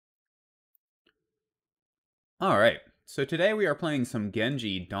Alright, so today we are playing some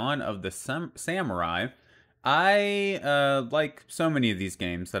Genji, Dawn of the Samurai. I, like so many of these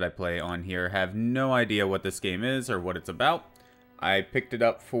games that I play on here, have no idea what this game is or what it's about. I picked it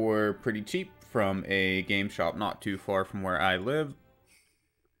up for pretty cheap from a game shop not too far from where I live,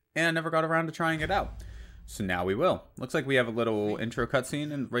 and I never got around to trying it out. So now we will. Looks like we have a little intro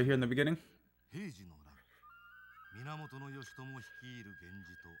cutscene right here in the beginning.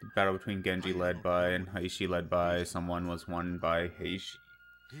 Battle between Genji led by and Heishi led by someone was won by Heishi.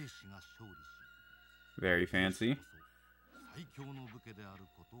 Very fancy.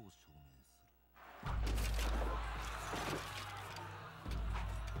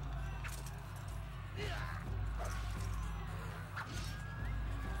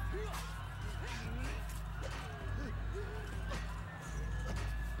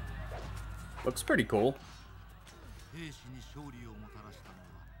 Looks pretty cool.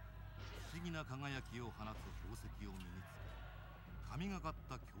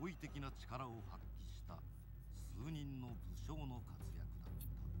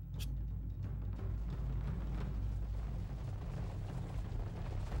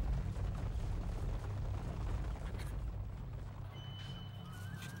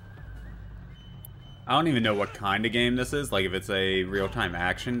 I don't even know what kind of game this is, like if it's a real-time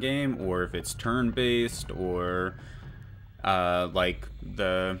action game, or if it's turn-based, or, like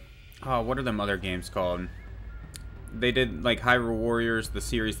the, oh, what are them other games called? They did, like, Hyrule Warriors, the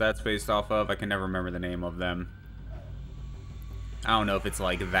series that's based off of. I can never remember the name of them. I don't know if it's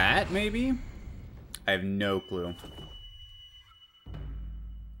like that, maybe? I have no clue.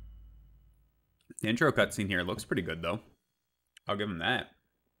 The intro cutscene here looks pretty good, though. I'll give him that.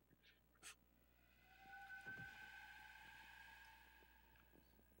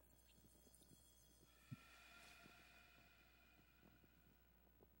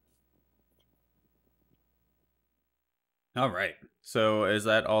 Alright, so is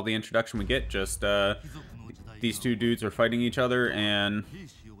that all the introduction we get? Just, these two dudes are fighting each other, and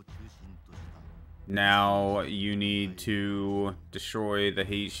now you need to destroy the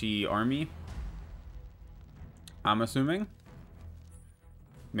Heishi army? I'm assuming?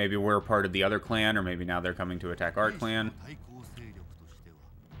 Maybe we're part of the other clan, or maybe now they're coming to attack our clan.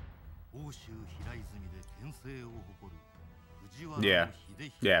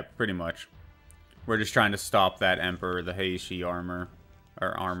 Yeah, pretty much. We're just trying to stop that emperor, the Heishi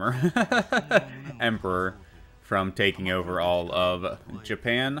emperor, from taking over all of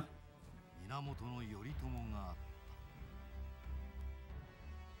Japan.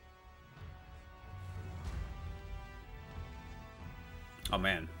 Oh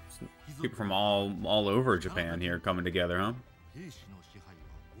man, people from all over Japan here coming together, huh?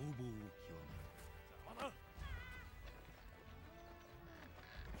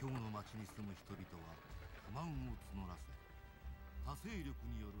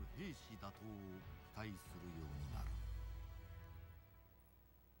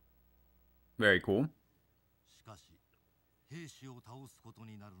 Very cool.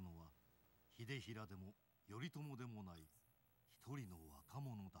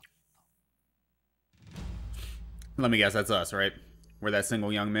 Let me guess, that's us, right? We're that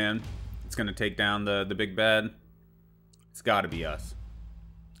single young man. It's gonna take down the big bad. It's gotta be us.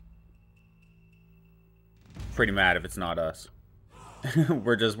 Pretty mad if it's not us.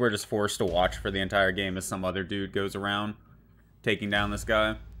 we're just forced to watch for the entire game as some other dude goes around taking down this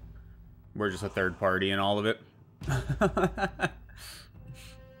guy. We're just a third party in all of it.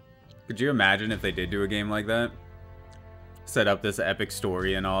 Could you imagine if they did do a game like that? Set up this epic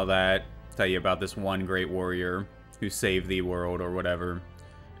story and all that, tell you about this one great warrior who saved the world or whatever,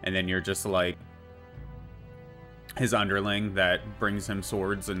 and then you're just like his underling that brings him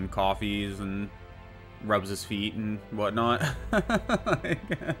swords and coffees and rubs his feet and whatnot.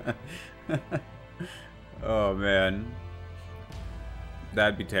 Oh man,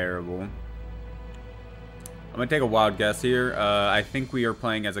 that'd be terrible. I'm gonna take a wild guess here. I think we are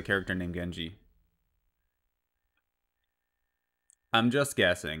playing as a character named Genji. I'm just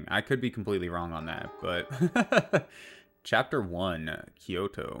guessing. I could be completely wrong on that, but Chapter 1,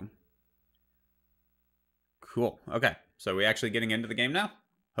 Kyoto. Cool. Okay, so we're actually getting into the game now.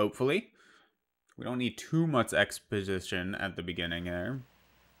 Hopefully. We don't need too much exposition at the beginning there.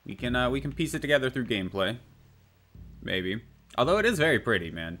 We can piece it together through gameplay. Maybe. Although it is very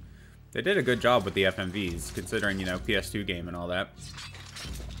pretty, man. They did a good job with the FMVs, considering, you know, PS2 game and all that.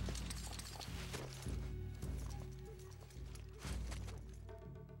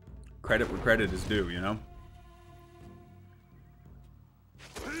 Credit where credit is due, you know?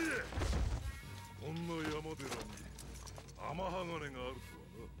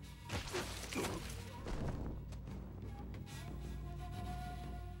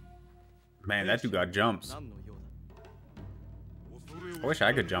 Man, that dude got jumps. I wish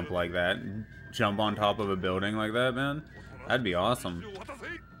I could jump like that. Jump on top of a building like that, man. That'd be awesome.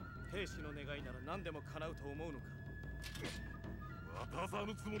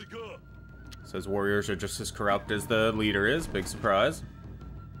 Says warriors are just as corrupt as the leader is. Big surprise.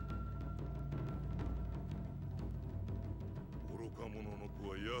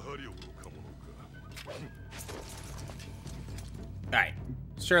 Alright.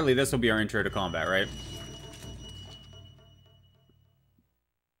 Surely this will be our intro to combat, right?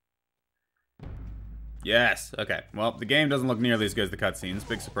 Yes. Okay. Well, the game doesn't look nearly as good as the cutscenes.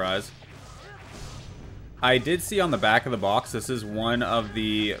 Big surprise. I did see on the back of the box, this is one of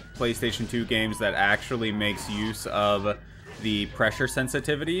the PlayStation 2 games that actually makes use of the pressure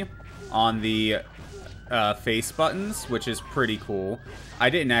sensitivity on the face buttons, which is pretty cool. I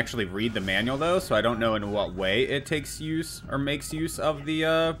didn't actually read the manual though, so I don't know in what way it takes use or makes use of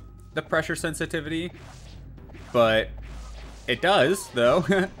the pressure sensitivity, but it does though.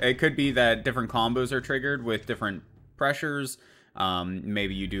 It could be that different combos are triggered with different pressures.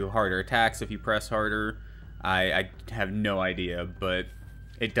 Maybe you do harder attacks if you press harder. I have no idea, but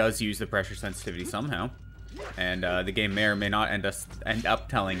it does use the pressure sensitivity somehow. And the game may or may not end up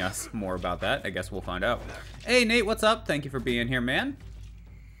telling us more about that. I guess we'll find out. Hey, Nate, what's up? Thank you for being here, man.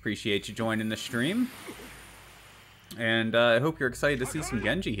 Appreciate you joining the stream. And I hope you're excited to see some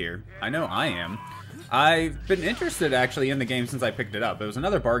Genji here. I know I am. I've been interested, actually, in the game since I picked it up. It was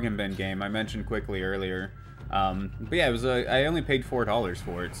another bargain bin game I mentioned quickly earlier. But yeah, it was I only paid $4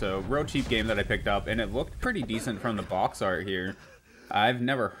 for it, so real cheap game that I picked up, and it looked pretty decent from the box art here. I've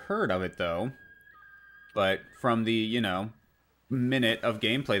never heard of it, though. But from the, you know, minute of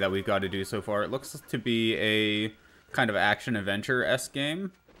gameplay that we've got to do so far, it looks to be a kind of action-adventure-esque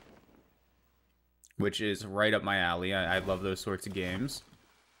game, which is right up my alley. I love those sorts of games.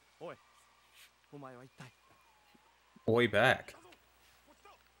 Oi back.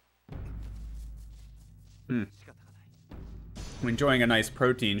 I'm enjoying a nice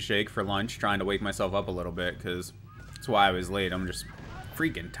protein shake for lunch, trying to wake myself up a little bit, because that's why I was late. I'm just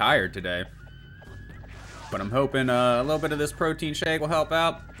freaking tired today. But I'm hoping a little bit of this protein shake will help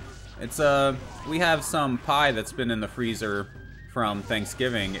out. It's we have some pie that's been in the freezer from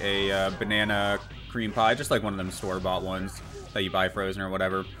Thanksgiving, a banana cream pie, just like one of them store-bought ones that you buy frozen or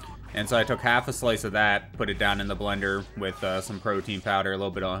whatever. And so I took half a slice of that, put it down in the blender with some protein powder, a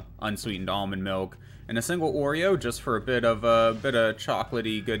little bit of unsweetened almond milk, and a single Oreo just for a bit of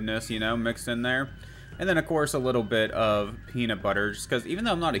chocolatey goodness, you know, mixed in there. And then, of course, a little bit of peanut butter, just because even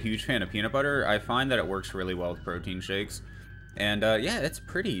though I'm not a huge fan of peanut butter, I find that it works really well with protein shakes. And, yeah, it's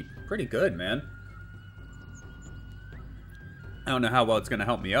pretty good, man. I don't know how well it's going to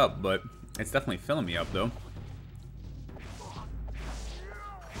help me up, but it's definitely filling me up, though.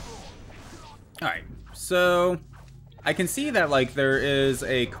 Alright, so I can see that, like, there is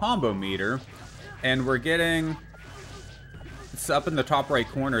a combo meter, and we're getting... It's up in the top right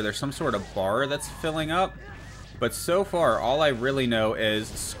corner, there's some sort of bar that's filling up. But so far, all I really know is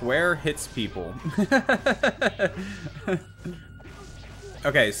square hits people.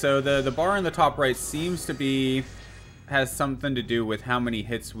 Okay, so the bar in the top right seems to be... has something to do with how many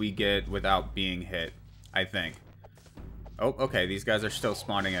hits we get without being hit, I think. Oh, okay, these guys are still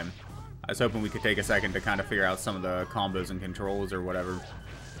spawning in. I was hoping we could take a second to kind of figure out some of the combos and controls or whatever.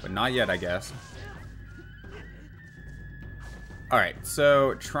 But not yet, I guess. Alright,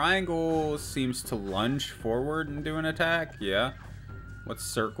 so triangle seems to lunge forward and do an attack. Yeah. What's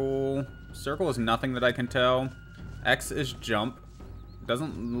circle? Circle is nothing that I can tell. X is jump.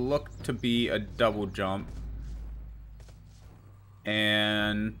 Doesn't look to be a double jump.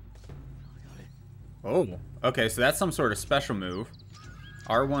 And... oh, okay, so that's some sort of special move.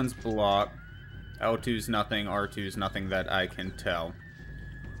 R1's block. L2's nothing. R2's nothing that I can tell.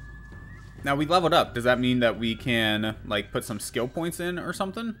 Now, we leveled up. Does that mean that we can, like, put some skill points in or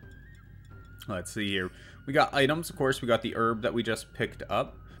something? Let's see here. We got items, of course. We got the herb that we just picked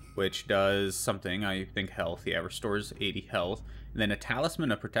up, which does something, I think health. Yeah, restores 80 health. And then a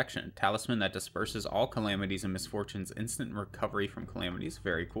talisman of protection. Talisman that disperses all calamities and misfortunes. Instant recovery from calamities.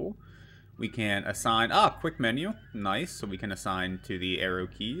 Very cool. We can assign, quick menu. Nice. So we can assign to the arrow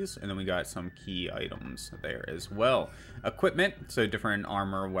keys. And then we got some key items there as well. Equipment. So different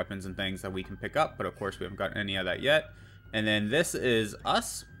armor, weapons, and things that we can pick up. But of course, we haven't got any of that yet. And then this is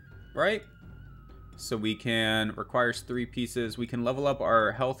us, right? So we can, requires 3 pieces. We can level up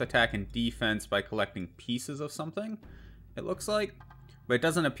our health, attack, and defense by collecting pieces of something, it looks like. But it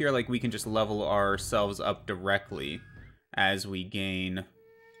doesn't appear like we can just level ourselves up directly as we gain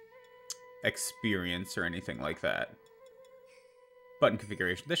experience or anything like that. Button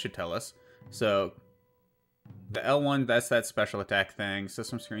configuration. This should tell us. So the L1, that's that special attack thing.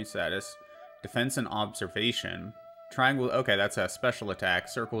 System screen status. Defense and observation. Triangle, okay, that's a special attack.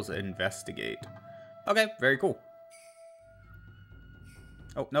 Circles, investigate. Okay, very cool.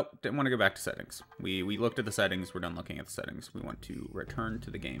 Oh, nope, didn't want to go back to settings. We looked at the settings, we're done looking at the settings. We want to return to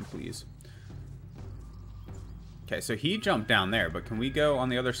the game, please. Okay, so he jumped down there, but can we go on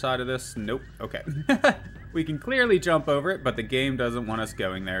the other side of this? Nope, okay. We can clearly jump over it, but the game doesn't want us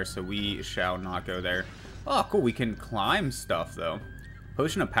going there, so we shall not go there. Oh, cool, we can climb stuff, though.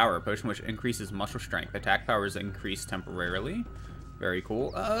 Potion of Power, a potion which increases muscle strength. Attack power is increased temporarily. Very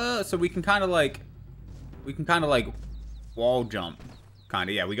cool. So we can kind of like wall jump.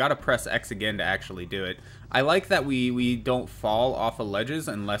 Kinda, yeah, we gotta press X again to actually do it. I like that we don't fall off of ledges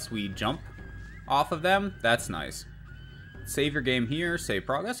unless we jump off of them. That's nice. Save your game here, save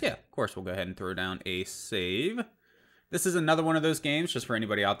progress. Yeah, of course we'll go ahead and throw down a save. This is another one of those games, just for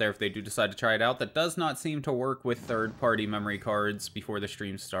anybody out there if they do decide to try it out, that does not seem to work with third-party memory cards. Before the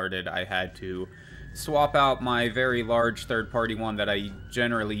stream started, I had to swap out my very large third-party one that I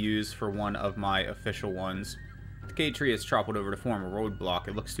generally use for one of my official ones. The decayed tree is toppled over to form a roadblock.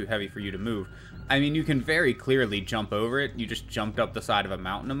 It looks too heavy for you to move. I mean, you can very clearly jump over it. You just jumped up the side of a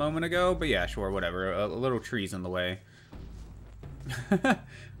mountain a moment ago, but yeah, sure, whatever. A little tree's in the way. I'm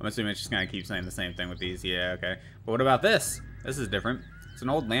assuming it's just gonna keep saying the same thing with these. Yeah, okay. But what about this? This is different. It's an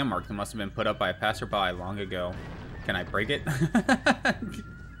old landmark that must have been put up by a passerby long ago. Can I break it?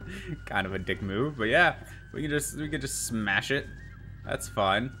 Kind of a dick move, but yeah, we could just smash it. That's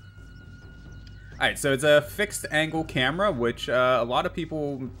fine. Alright, so it's a fixed angle camera, which a lot of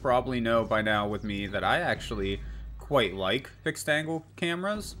people probably know by now with me that I actually quite like fixed angle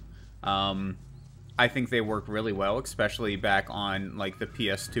cameras. I think they work really well, especially back on like the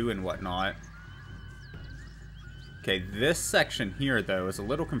PS2 and whatnot. Okay, this section here though is a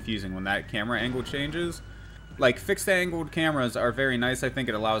little confusing when that camera angle changes. Like, fixed angled cameras are very nice. I think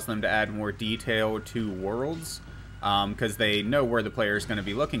it allows them to add more detail to worlds, because they know where the player is going to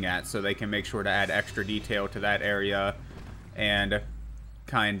be looking at, so they can make sure to add extra detail to that area and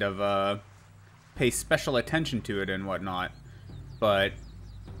kind of pay special attention to it and whatnot. But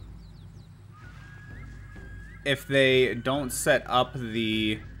if they don't set up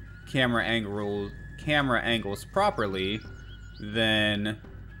the camera angles properly, then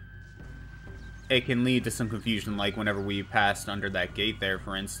it can lead to some confusion. Like whenever we passed under that gate there,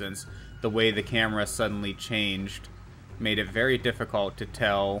 for instance, the way the camera suddenly changed made it very difficult to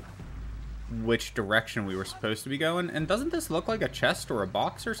tell which direction we were supposed to be going. And doesn't this look like a chest or a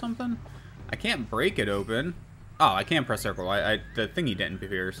box or something? I can't break it open. Oh, I can't press circle. The thingy didn't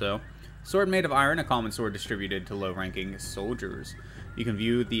appear, so. Sword made of iron, a common sword distributed to low-ranking soldiers. You can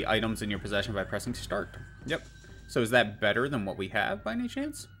view the items in your possession by pressing start. Yep. So is that better than what we have by any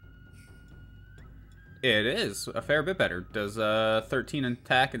chance? It is a fair bit better. Does 13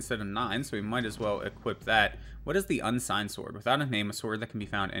 attack instead of 9, so we might as well equip that. What is the unsigned sword? Without a name, a sword that can be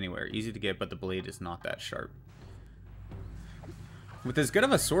found anywhere. Easy to get, but the blade is not that sharp. With as good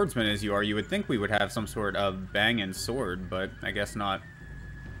of a swordsman as you are, you would think we would have some sort of banging sword, but I guess not.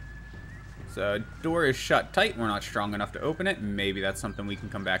 So, door is shut tight. We're not strong enough to open it. Maybe that's something we can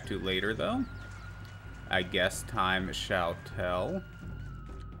come back to later, though. I guess time shall tell.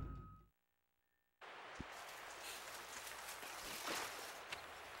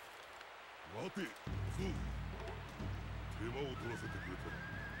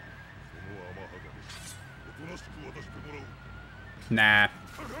 Nah,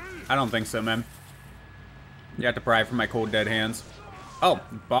 I don't think so, man. You have to pry from my cold dead hands. Oh,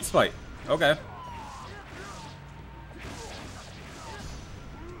 boss fight. Okay.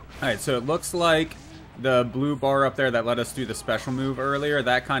 Alright, so it looks like the blue bar up there that let us do the special move earlier,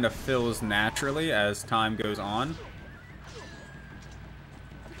 that kind of fills naturally as time goes on.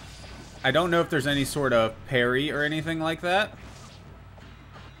 I don't know if there's any sort of parry or anything like that.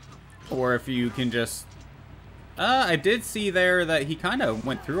 Or if you can just... I did see there that he kind of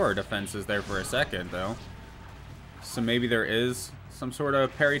went through our defenses there for a second, though. So maybe there is some sort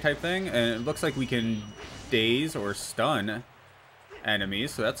of parry type thing. And it looks like we can daze or stun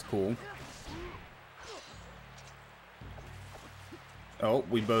enemies, so that's cool. Oh,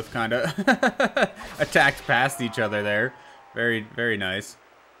 we both kind of attacked past each other there. Very, very nice.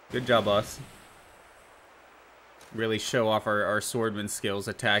 Good job, us. Really show off our swordman skills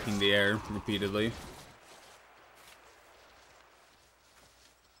attacking the air repeatedly.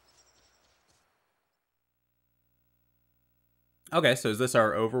 Okay, so is this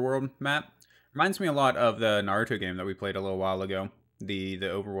our overworld map? Reminds me a lot of the Naruto game that we played a little while ago. The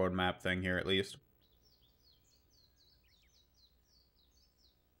overworld map thing here, at least.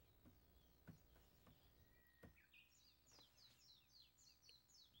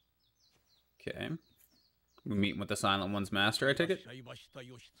 Okay. We're meeting with the Silent One's master, I take it?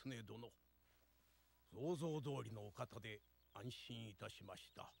 想像通りのお方で安心いたしま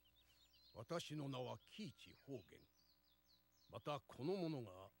した。私の名は喜一方言。またこの者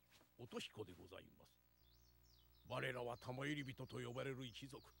が音彦でございます。我らは玉入り人と呼ばれる一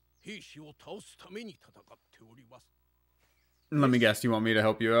族、兵士を倒すために戦っております。Let me guess, you want me to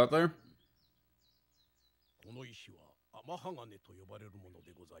help you out there? この石は天鋼と呼ばれるもの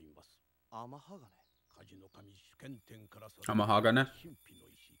でございます。天鋼？火事の神主権天からされる神秘の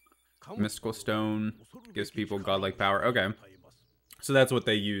石。Mystical stone gives people godlike power. Okay. So that's what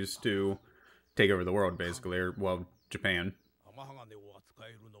they use to take over the world, basically. Or, well, Japan.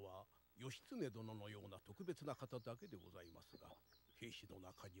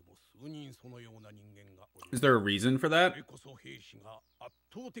 Is there a reason for that?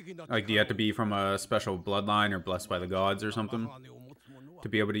 Like, do you have to be from a special bloodline or blessed by the gods or something to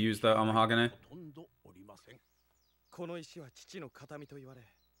be able to use the Amahagane?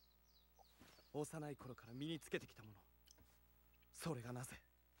 幼い頃から身につけてきたもの。それがなぜ？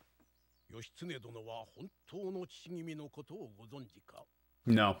義経殿は本当の父君のことをご存知か？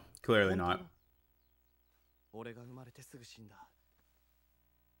 No, clearly not. 俺が生まれてすぐ死んだ。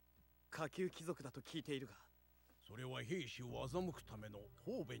下級貴族だと聞いているが、それは兵士を欺くための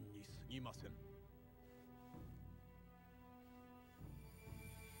方便に過ぎません。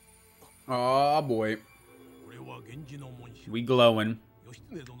Oh boy. 俺は源氏の門主。We glowing. 義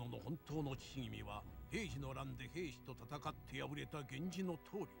経殿の本当の父君は平治の乱で兵士と戦って敗れた源氏の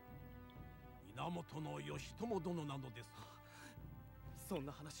棟梁源義朝殿なのです。そん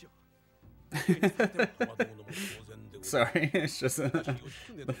な話を。Sorry, it's just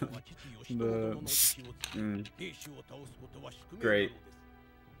great.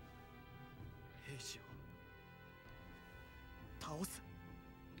 兵士を倒す。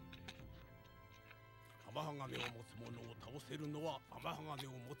天鋼を持つ者を倒せるのは天鋼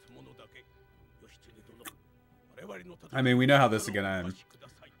を持つ者だけ。義経殿、我々の戦い。I mean, we know how this is gonna end.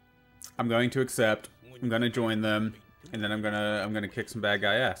 I'm going to accept. I'm gonna join them, and then I'm gonna kick some bad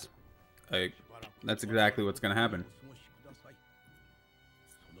guy ass. Like, that's exactly what's gonna happen.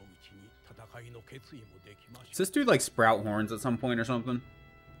 Does this dude like sprout horns at some point or something?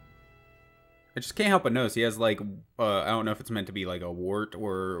 I just can't help but notice he has like I don't know if it's meant to be like a wart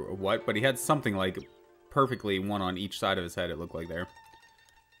or what, but he had something like perfectly one on each side of his head, it looked like there.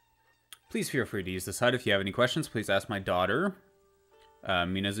 Please feel free to use this HUD. If you have any questions, please ask my daughter,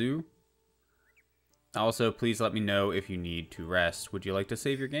 Minazu. Also, please let me know if you need to rest. Would you like to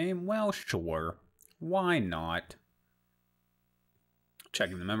save your game? Well, sure. Why not?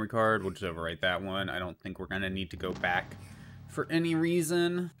 Checking the memory card. We'll just overwrite that one. I don't think we're going to need to go back for any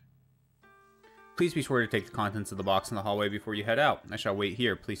reason. Please be sure to take the contents of the box in the hallway before you head out. I shall wait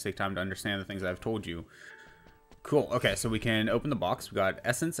here. Please take time to understand the things I've told you. Cool. Okay, so we can open the box. We got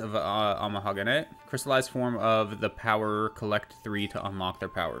Essence of Amahagane. Crystallized form of the power. Collect 3 to unlock their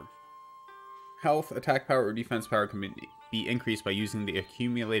power. Health, attack power, or defense power can be increased by using the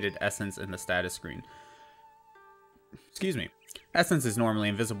accumulated essence in the status screen. Excuse me. Essence is normally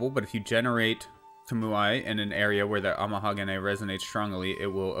invisible, but if you generate Kamuai in an area where the Amahagane resonates strongly, it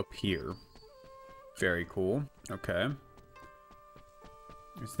will appear. Very cool. Okay.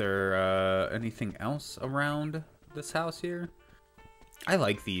 Is there anything else around this house here? I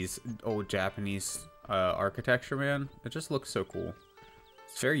like these old Japanese architecture, man. It just looks so cool.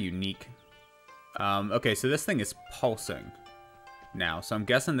 It's very unique. Okay, so this thing is pulsing now. So I'm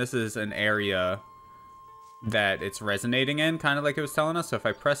guessing this is an area that it's resonating in, kind of like it was telling us. So if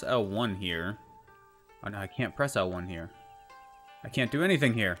I press L1 here... Oh no, I can't press L1 here. I can't do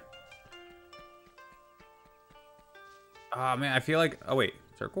anything here. Ah, man, I feel like... Oh, wait.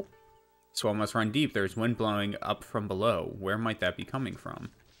 Circle? Swell must run deep. There's wind blowing up from below. Where might that be coming from?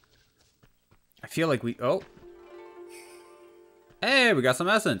 I feel like we... Oh. Hey, we got some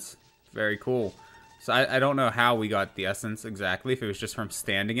essence. Very cool. So I don't know how we got the essence exactly. If it was just from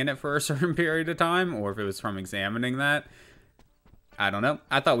standing in it for a certain period of time, or if it was from examining that. I don't know.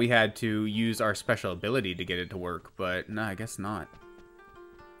 I thought we had to use our special ability to get it to work, but no, I guess not.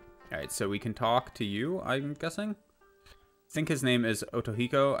 Alright, so we can talk to you, I'm guessing? I think his name is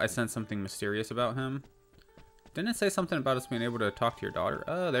Otohiko. I sense something mysterious about him. Didn't it say something about us being able to talk to your daughter?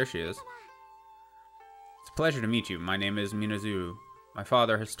 Oh, there she is. It's a pleasure to meet you. My name is Minazu. My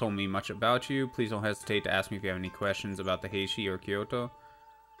father has told me much about you. Please don't hesitate to ask me if you have any questions about the Heishi or Kyoto.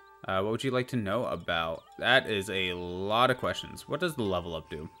 What would you like to know about? That is a lot of questions. What does the level up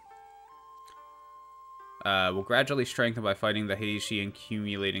do? Will gradually strengthen by fighting the Heishi and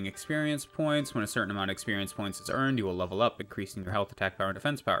accumulating experience points. When a certain amount of experience points is earned, you will level up, increasing your health, attack power, and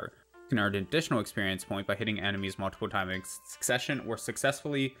defense power. can earn an additional experience point by hitting enemies multiple times in succession or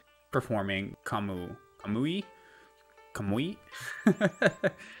successfully performing kamui?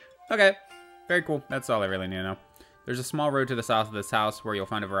 Okay, very cool. That's all I really need to know. There's a small road to the south of this house where you'll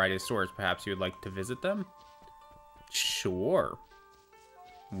find a variety of stores. Perhaps you would like to visit them? Sure.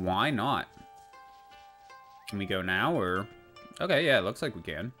 Why not? Can we go now, or... Okay, yeah, it looks like we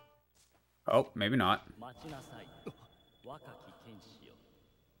can. Oh, maybe not.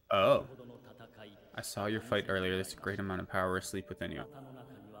 Oh. I saw your fight earlier. There's a great amount of power asleep within you.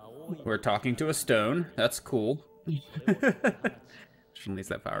 We're talking to a stone. That's cool. Just release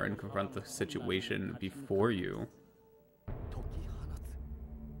that power and confront the situation before you.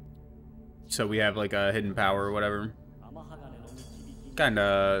 So we have like a hidden power or whatever.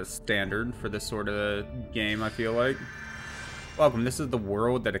 Kinda standard for this sort of game, I feel like. Welcome, this is the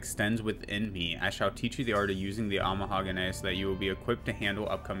world that extends within me. I shall teach you the art of using the Amahagane so that you will be equipped to handle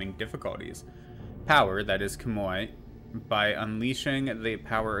upcoming difficulties. Power, that is Kamui. By unleashing the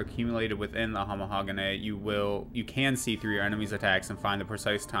power accumulated within the Amahagane, you can see through your enemy's attacks and find the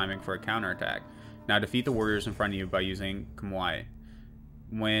precise timing for a counterattack. Now defeat the warriors in front of you by using Kamui.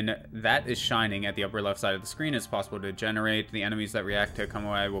 When that is shining at the upper left side of the screen, it's possible to generate. The enemies that react to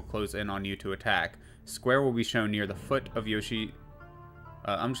Kamui will close in on you to attack. Square will be shown near the foot of Yoshi.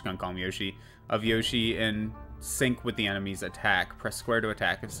 I'm just gonna call him Yoshi. Of Yoshi in sync with the enemy's attack. Press square to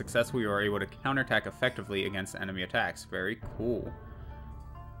attack. If successful, you are able to counterattack effectively against enemy attacks. Very cool.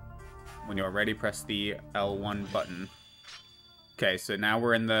 When you are ready, press the L1 button. Okay, so now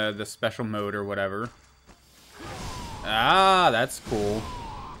we're in the special mode or whatever. Ah, that's cool.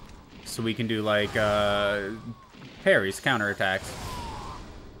 So we can do like parries, counterattacks.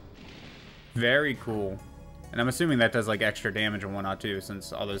 Very cool. And I'm assuming that does like extra damage and whatnot too,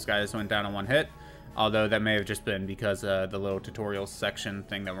 since all those guys went down in one hit. Although that may have just been because the little tutorial section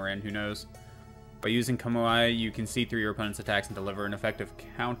thing that we're in, who knows. By using Kamui, you can see through your opponent's attacks and deliver an effective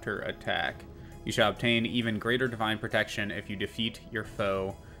counter-attack. You shall obtain even greater divine protection if you defeat your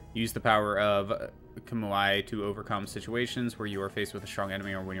foe. Use the power of Kamui to overcome situations where you are faced with a strong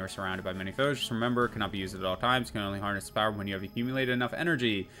enemy or when you are surrounded by many foes. Just remember, it cannot be used at all times. You can only harness the power when you have accumulated enough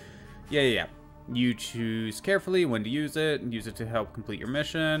energy. Yeah. You choose carefully when to use it. Use it to help complete your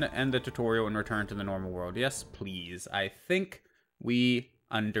mission. End the tutorial and return to the normal world. Yes, please. I think we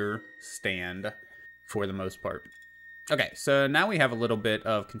understand for the most part. Okay, so now we have a little bit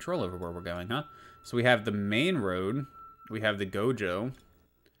of control over where we're going, huh? So we have the main road. We have the Gojo.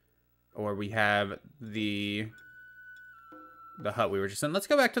 Or we have the hut we were just in. Let's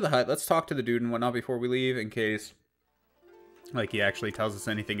go back to the hut. Let's talk to the dude and whatnot before we leave in case, like, he actually tells us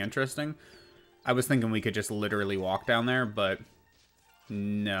anything interesting. I was thinking we could just literally walk down there, but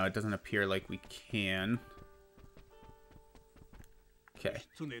no, it doesn't appear like we can. Okay.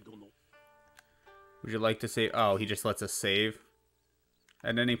 Would you like to save? Oh, he just lets us save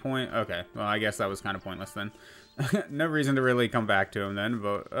at any point? Okay, well, I guess that was kind of pointless then. No reason to really come back to him then,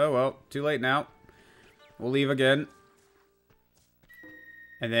 but oh well, too late now. We'll leave again.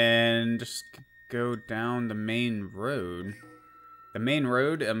 And then just go down the main road. The main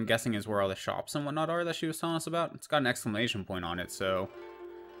road, I'm guessing, is where all the shops and whatnot are that she was telling us about. It's got an exclamation point on it, so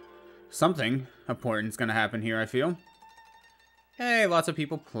something important's gonna happen here, I feel. Hey, lots of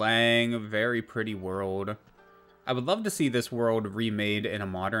people playing. A very pretty world. I would love to see this world remade in a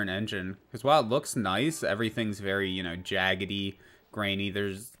modern engine. Because while it looks nice, everything's very, you know, jaggedy, grainy.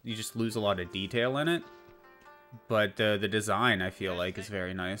 You just lose a lot of detail in it. But the design, I feel like, is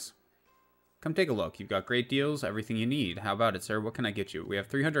very nice. Come take a look. You've got great deals, everything you need. How about it, sir? What can I get you? We have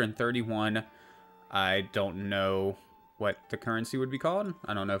 331. I don't know what the currency would be called.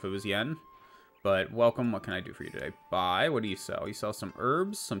 I don't know if it was yen. But welcome. What can I do for you today? Buy. What do you sell? You sell some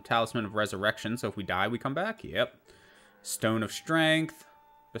herbs, some talisman of resurrection. So if we die, we come back. Yep. Stone of strength.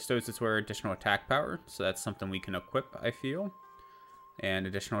 Bestows its wearer additional attack power. So that's something we can equip, I feel. And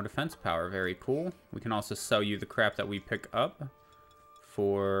additional defense power. Very cool. We can also sell you the crap that we pick up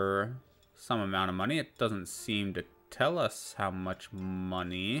for some amount of money. It doesn't seem to tell us how much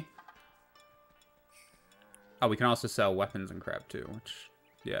money. Oh, we can also sell weapons and crap too, which,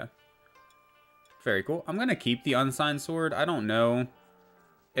 yeah. Very cool. I'm going to keep the unsigned sword. I don't know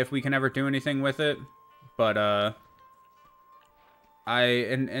if we can ever do anything with it, but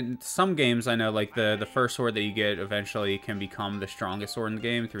in some games I know, like the first sword that you get eventually can become the strongest sword in the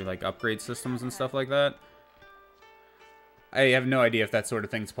game through like upgrade systems and stuff like that. I have no idea if that sort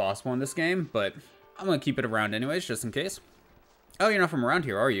of thing's possible in this game, but I'm going to keep it around anyways, just in case. Oh, you're not from around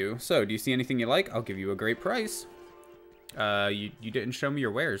here, are you? So, do you see anything you like? I'll give you a great price. You didn't show me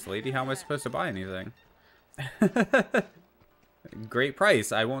your wares, lady. How am I supposed to buy anything? Great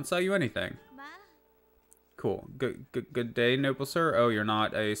price. I won't sell you anything. Cool. Good day, noble sir. Oh, you're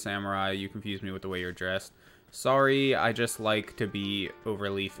not a samurai. You confused me with the way you're dressed. Sorry, I just like to be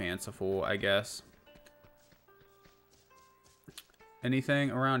overly fanciful, I guess. Anything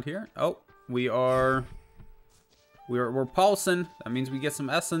around here? Oh, we're pulsing. That means we get some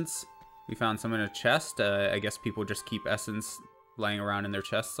essence. We found some in a chest. I guess people just keep essence laying around in their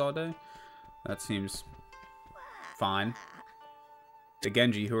chests all day. That seems fine. The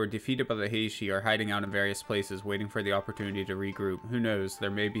Genji, who are defeated by the Heishi, are hiding out in various places, waiting for the opportunity to regroup. Who knows? There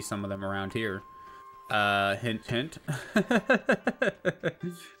may be some of them around here. Hint, hint.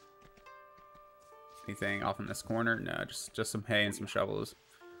 Anything off in this corner? No, just some hay and some shovels.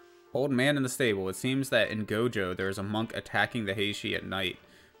 Old man in the stable. It seems that in Gojo, there is a monk attacking the Heishi at night,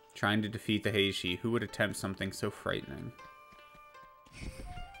 trying to defeat the Heishi. Who would attempt something so frightening?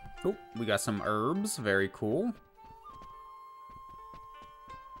 Oh, we got some herbs. Very cool.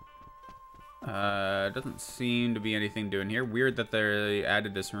 Doesn't seem to be anything doing here. Weird that they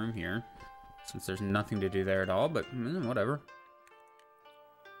added this room here, since there's nothing to do there at all, but whatever.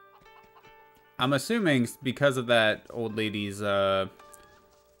 I'm assuming because of that old lady's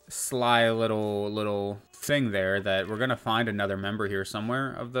sly little thing there that we're gonna find another member here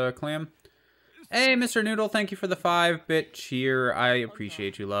somewhere of the clan. Hey, Mr. Noodle, thank you for the 5-bit cheer. I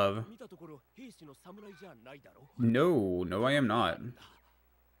appreciate you, love. No, I am not.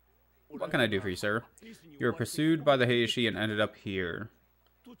 What can I do for you, sir? You were pursued by the Heishi and ended up here.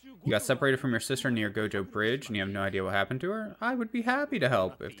 You got separated from your sister near Gojo Bridge, and you have no idea what happened to her? I would be happy to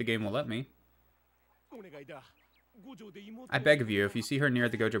help, if the game will let me. I beg of you, if you see her near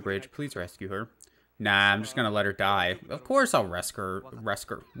the Gojo Bridge, please rescue her. Nah, I'm just gonna let her die. Of course I'll rescue her.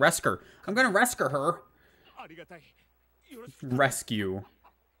 I'm gonna rescue her. Rescue.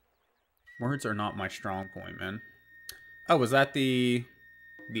 Words are not my strong point, man. Oh, was that the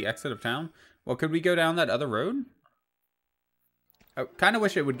exit of town? Well, could we go down that other road? I kind of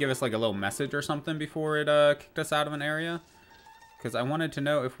wish it would give us like a little message or something before it kicked us out of an area. Because I wanted to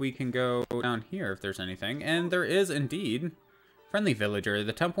know if we can go down here if there's anything. And there is indeed. Friendly villager.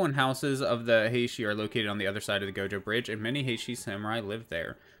 The temple and houses of the Heishi are located on the other side of the Gojo Bridge, and many Heishi samurai live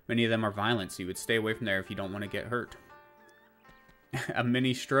there. Many of them are violent, so you would stay away from there if you don't want to get hurt. A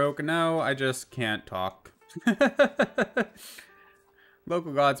mini stroke? No, I just can't talk.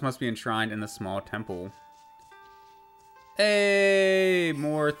 Local gods must be enshrined in the small temple. Hey,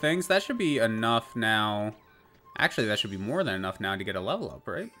 more things. That should be enough now. Actually, that should be more than enough now to get a level up,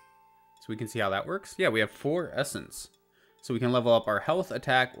 right? So we can see how that works. Yeah, we have 4 essence. So we can level up our health,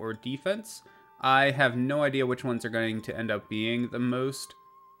 attack, or defense. I have no idea which ones are going to end up being the most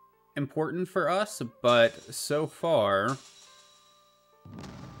important for us, but so far,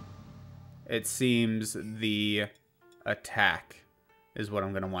 it seems the attack is what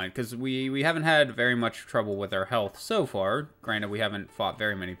I'm going to want. Because we haven't had very much trouble with our health so far. Granted, we haven't fought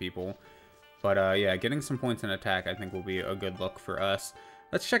very many people. But yeah, getting some points in attack I think will be a good look for us.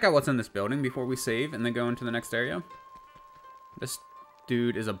 Let's check out what's in this building before we save and then go into the next area. This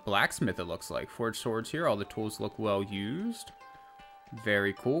dude is a blacksmith, it looks like. Forged swords here. All the tools look well used.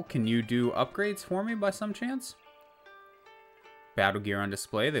 Very cool. Can you do upgrades for me by some chance? Battle gear on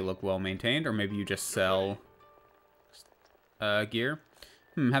display. They look well maintained. Or maybe you just sell gear.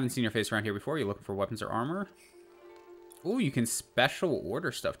 Haven't seen your face around here before. You looking for weapons or armor? Ooh, you can special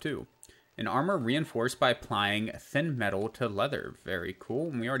order stuff too. An armor reinforced by applying thin metal to leather. Very cool.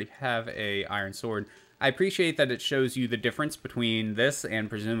 And we already have a iron sword. I appreciate that it shows you the difference between this and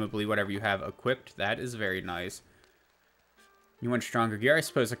presumably whatever you have equipped. That is very nice. You want stronger gear? I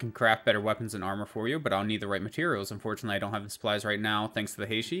suppose I can craft better weapons and armor for you, but I'll need the right materials. Unfortunately, I don't have the supplies right now, thanks to the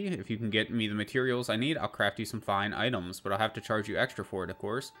Heishi. If you can get me the materials I need, I'll craft you some fine items, but I'll have to charge you extra for it, of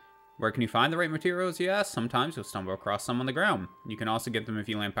course. Where can you find the right materials, you ask? Sometimes you'll stumble across some on the ground. You can also get them if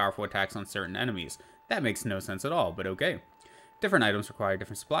you land powerful attacks on certain enemies. That makes no sense at all, but okay. Different items require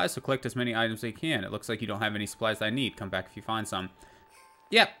different supplies, so collect as many items as you can. It looks like you don't have any supplies that I need. Come back if you find some.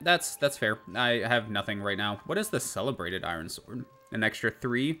 Yeah, that's fair. I have nothing right now. What is the celebrated iron sword? An extra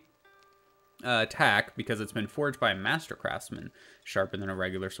 3 attack because it's been forged by a master craftsman. Sharper than a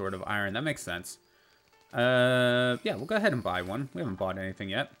regular sword of iron. That makes sense. Yeah, we'll go ahead and buy one. We haven't bought anything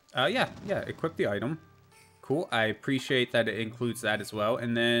yet. Yeah, equip the item. Cool. I appreciate that it includes that as well.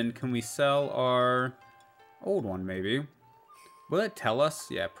 And then can we sell our old one maybe? Will it tell us?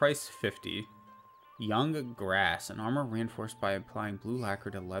 Yeah, price 50. Young grass. An armor reinforced by applying blue lacquer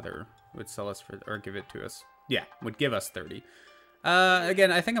to leather. Would sell us for, or give it to us. Yeah, would give us 30.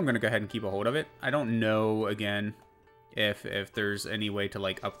 Again, I think I'm going to go ahead and keep a hold of it. I don't know, again, if there's any way to,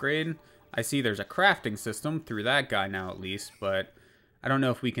 like, upgrade. I see there's a crafting system through that guy now at least, but I don't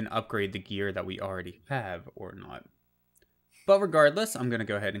know if we can upgrade the gear that we already have or not. But regardless, I'm going to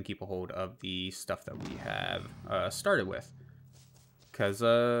go ahead and keep a hold of the stuff that we have started with. Because,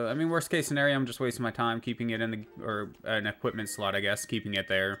 I mean, worst case scenario, I'm just wasting my time keeping it in the, or an equipment slot, I guess, keeping it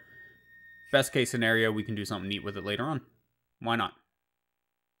there. Best case scenario, we can do something neat with it later on. Why not?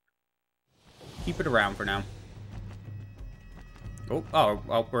 Keep it around for now.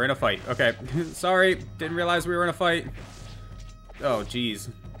 Oh, we're in a fight. Okay, sorry, didn't realize we were in a fight. Oh, jeez.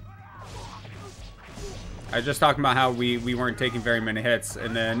 I was just talking about how we weren't taking very many hits,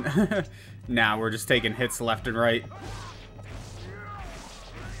 and then now we're just taking hits left and right.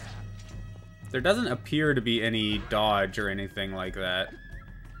 There doesn't appear to be any dodge or anything like that.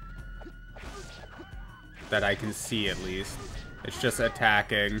 That I can see, at least. It's just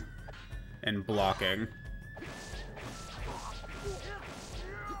attacking and blocking.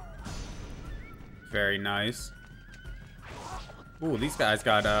 Very nice. Ooh, these guys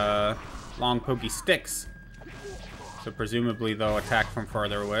got long pokey sticks. So presumably they'll attack from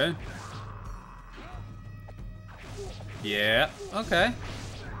farther away. Yeah, okay.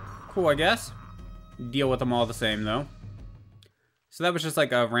 Cool, I guess. Deal with them all the same, though. So that was just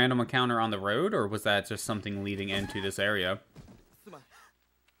like a random encounter on the road, or was that just something leading into this area?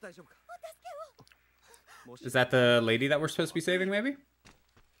 Is that the lady that we're supposed to be saving, maybe?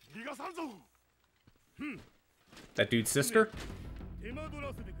 That dude's sister?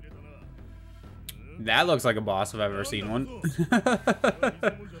 That looks like a boss if I've ever seen one.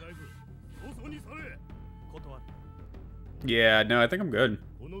 Yeah, no, I think I'm good.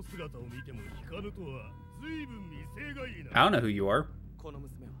 I don't know who you are.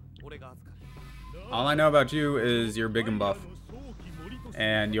 All I know about you is you're big and buff.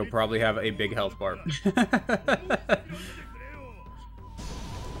 And you'll probably have a big health bar.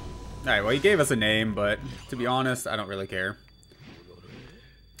 Alright, well, he gave us a name, but to be honest, I don't really care.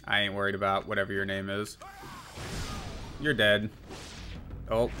 I ain't worried about whatever your name is. You're dead.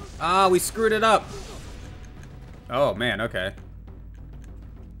 Oh. Ah, we screwed it up! Oh, man, okay.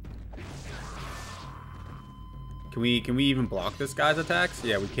 Can we even block this guy's attacks?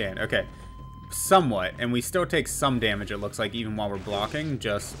 Yeah, we can. Okay. Somewhat. And we still take some damage, it looks like, even while we're blocking.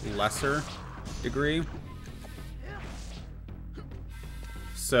 Just lesser degree.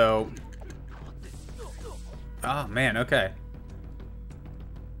 So... Oh, man, okay.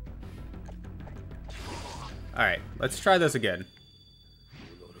 Alright, let's try this again.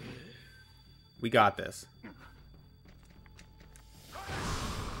 We got this.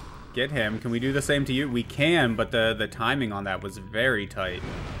 Get him. Can we do the same to you? We can, but the timing on that was very tight.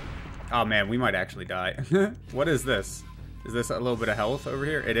 Oh man, we might actually die. What is this? Is this a little bit of health over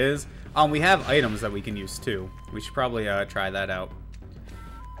here? It is. We have items that we can use too. We should probably try that out.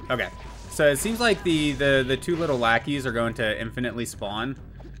 Okay. So it seems like the two little lackeys are going to infinitely spawn.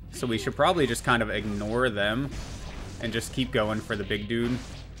 So we should probably just kind of ignore them and just keep going for the big dude.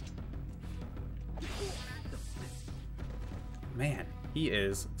 Man, he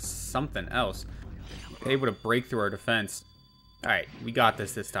is something else. Able to break through our defense. All right, we got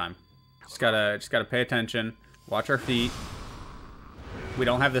this time. Just gotta pay attention. Watch our feet. We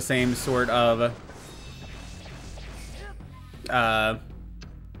don't have the same sort of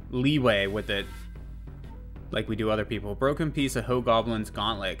leeway with it like we do other people. Broken piece of Hobgoblin's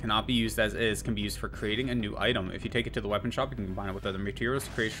Gauntlet cannot be used as is, can be used for creating a new item. If you take it to the weapon shop, you can combine it with other materials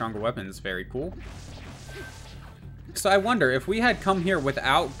to create stronger weapons. Very cool. So I wonder, if we had come here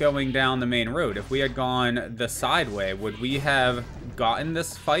without going down the main road, if we had gone the side way, would we have gotten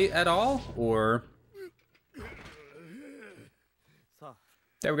this fight at all? Or...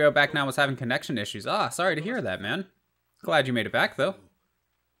 There we go, back now was having connection issues. Ah, sorry to hear that, man. Glad you made it back, though.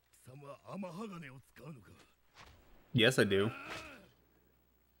 Yes, I do.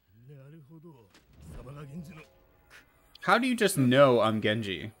 How do you just know I'm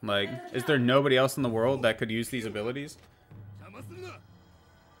Genji? Like, is there nobody else in the world that could use these abilities?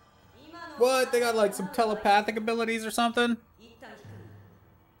 What? They got like some telepathic abilities or something?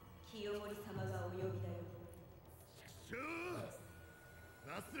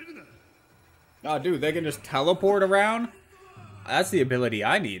 Oh, dude, they can just teleport around? That's the ability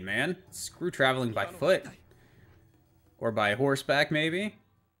I need, man. Screw traveling by foot. Or by horseback, maybe.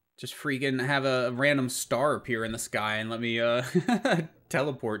 Just freaking have a random star appear in the sky and let me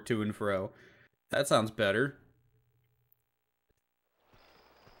teleport to and fro. That sounds better.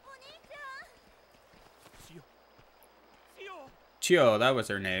 Chio, that was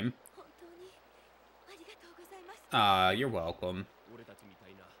her name. Ah, you're welcome.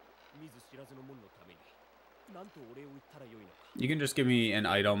 You can just give me an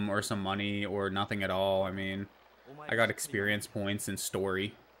item or some money or nothing at all. I mean, I got experience points and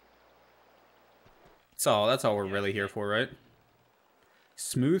story. That's all we're really here for, right?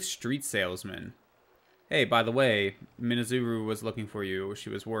 Smooth street salesman. Hey, by the way, Minazuru was looking for you. She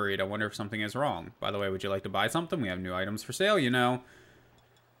was worried. I wonder if something is wrong. By the way, would you like to buy something? We have new items for sale, you know.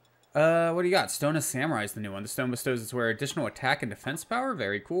 What do you got? Stone of Samurai is the new one. The stone bestows its wearer additional attack and defense power.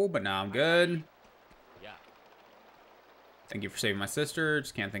 Very cool, but now I'm good. Thank you for saving my sister.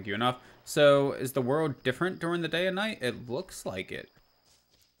 Just can't thank you enough. So, is the world different during the day and night? It looks like it.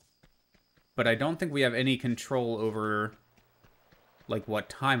 But I don't think we have any control over, like, what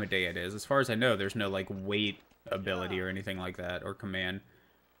time of day it is. As far as I know, there's no, like, wait ability or anything like that, or command.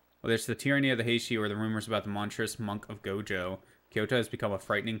 Well, there's the tyranny of the Heishi, or the rumors about the monstrous monk of Gojo. Kyoto has become a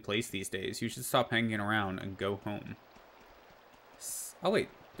frightening place these days. You should stop hanging around and go home. Oh, wait.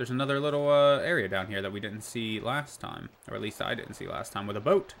 There's another little area down here that we didn't see last time. Or at least I didn't see last time, with a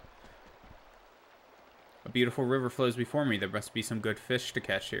boat. A beautiful river flows before me. There must be some good fish to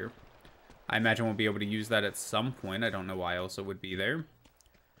catch here. I imagine we'll be able to use that at some point. I don't know why else it would be there.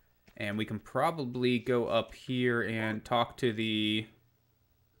 And we can probably go up here and talk to the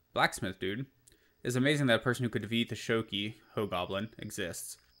blacksmith dude. It's amazing that a person who could defeat the Shoki, Hobgoblin,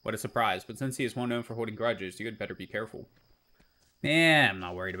 exists. What a surprise. But since he is well known for holding grudges, you had better be careful. Yeah, I'm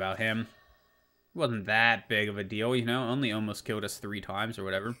not worried about him. It wasn't that big of a deal, you know? Only almost killed us 3 times or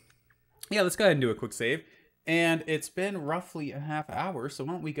whatever. Yeah, let's go ahead and do a quick save. And it's been roughly a half hour, so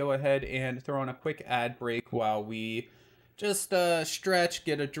why don't we go ahead and throw on a quick ad break while we just stretch,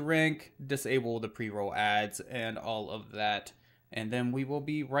 get a drink, disable the pre-roll ads, and all of that. And then we will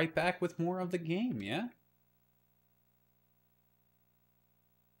be right back with more of the game, yeah?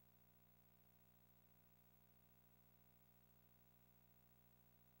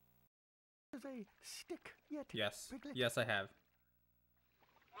 A stick yet. Yes. Piglet? Yes, I have.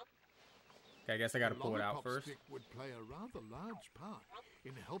 Okay, I guess I gotta pull it out first. Stick would play a rather large part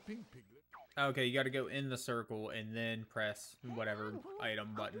in helping Piglet. Okay, you gotta go in the circle and then press whatever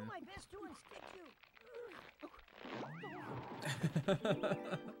item button. I'll do my best to unstick you.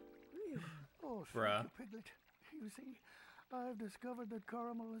 Oh, thank Bruh. you, Piglet. You see, I've discovered that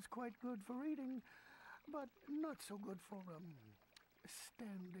caramel is quite good for eating, but not so good for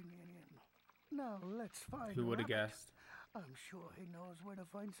standing in. Now let's find. Who would have Rabbit. guessed? I'm sure he knows where to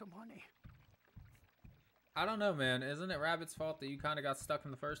find some honey. I don't know, man. Isn't it Rabbit's fault that you kind of got stuck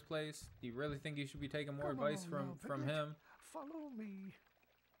in the first place? Do you really think you should be taking more Come advice on from now, Piglet. him? Follow me.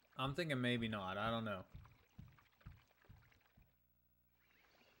 I'm thinking maybe not. I don't know.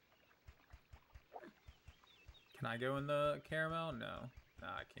 Can I go in the caramel? No. Nah,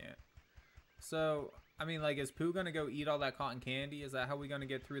 I can't. So, I mean, like, is Pooh gonna go eat all that cotton candy? Is that how we gonna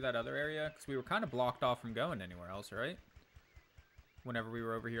get through that other area? Because we were kind of blocked off from going anywhere else, right? Whenever we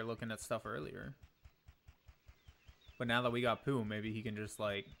were over here looking at stuff earlier. But now that we got Pooh, maybe he can just,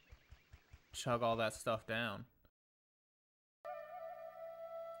 like, chug all that stuff down.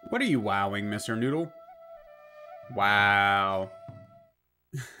 What are you wowing, Mr. Noodle? Wow.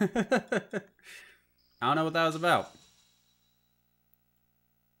 I don't know what that was about.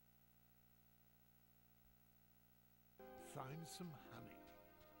 Find some honey.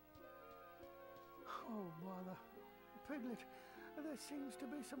 Oh, bother. Piglet, there seems to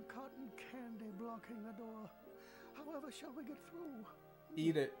be some cotton candy blocking the door. However shall we get through?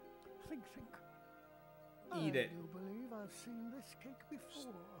 Eat it. Think. Eat it. I do believe I've seen this cake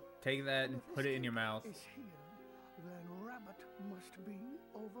before. Take that and If put this it in your cake mouth. is here, then Rabbit must be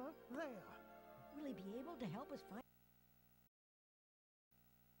over there. Will he be able to help us find?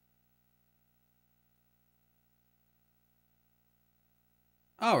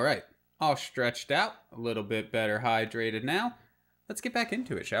 Alright. All stretched out. A little bit better hydrated now. Let's get back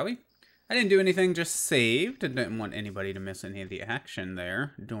into it, shall we? I didn't do anything, just saved. I didn't want anybody to miss any of the action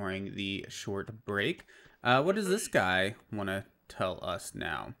there during the short break. What does this guy want to tell us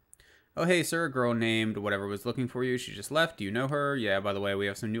now? Oh, hey, sir, a girl named whatever was looking for you. She just left. Do you know her? Yeah, by the way, we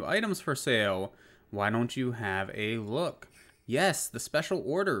have some new items for sale. Why don't you have a look? Yes, the special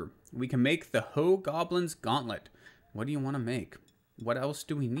order. We can make the Hobgoblin's Gauntlet. What do you want to make? What else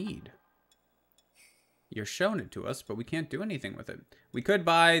do we need? You're showing it to us, but we can't do anything with it. We could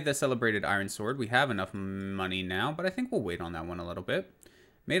buy the celebrated iron sword. We have enough money now, but I think we'll wait on that one a little bit.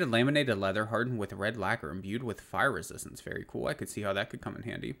 Made of laminated leather, hardened with red lacquer, imbued with fire resistance. Very cool. I could see how that could come in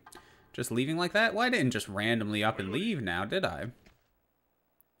handy. Just leaving like that? Well, I didn't just randomly up and leave now, did I?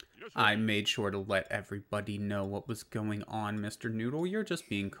 I made sure to let everybody know what was going on, Mr. Noodle. You're just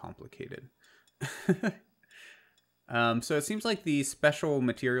being complicated. So it seems like the special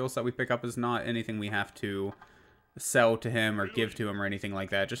materials that we pick up is not anything we have to sell to him or give to him or anything like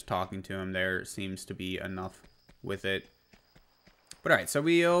that. Just talking to him there seems to be enough with it. But alright, so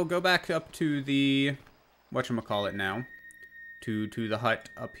we'll go back up to the, whatchamacallit now, to the hut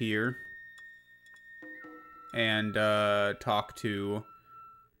up here. And talk to,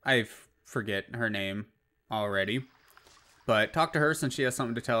 I forget her name already. But talk to her since she has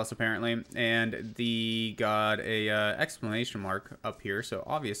something to tell us apparently. And the got a exclamation mark up here, so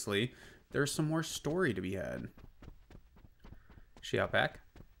obviously there's some more story to be had. Is she out back?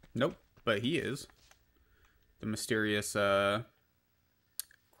 Nope, but he is. The mysterious,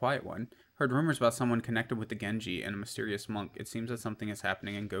 quiet one. Heard rumors about someone connected with the Genji and a mysterious monk. It seems that something is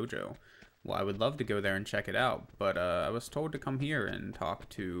happening in Gojo. Well, I would love to go there and check it out, but I was told to come here and talk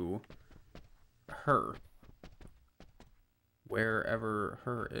to her. Wherever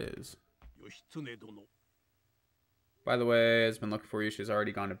her is. By the way, has been looking for you. She's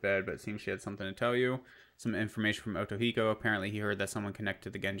already gone to bed, but it seems she had something to tell you. Some information from Otohiko. Apparently, he heard that someone connected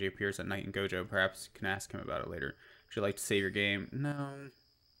to the Genji appears at night in Gojo. Perhaps you can ask him about it later. Would you like to save your game? No.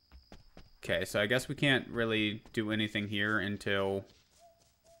 Okay, so I guess we can't really do anything here until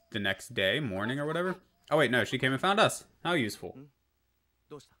the next day, morning or whatever. Oh wait, no, she came and found us. How useful.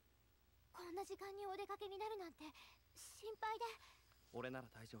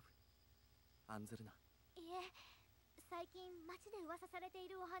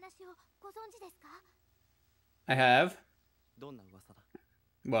 I have.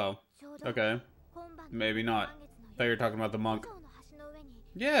 Well, okay. Maybe not. I thought you were talking about the monk.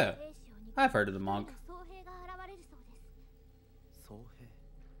 Yeah, I've heard of the monk.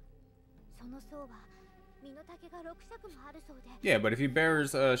 Yeah, but if he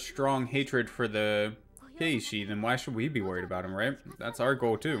bears a strong hatred for the Keiichi, then why should we be worried about him, right? That's our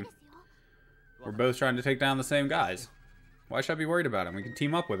goal too. We're both trying to take down the same guys. Why should I be worried about him? We can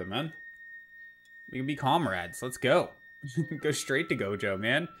team up with him, man. We can be comrades. Let's go. Go straight to Gojo,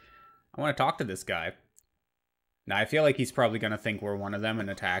 man. I want to talk to this guy. Now, I feel like he's probably going to think we're one of them and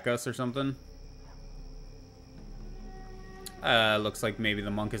attack us or something. Looks like maybe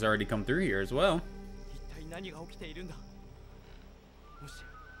the monk has already come through here as well.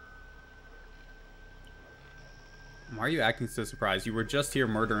 Why are you acting so surprised? You were just here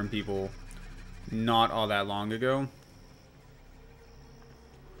murdering people not all that long ago.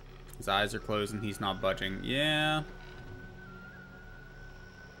 His eyes are closed and he's not budging. Yeah.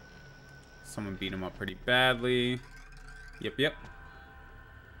 Someone beat him up pretty badly. Yep.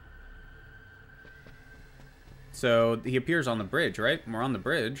 So he appears on the bridge, right? We're on the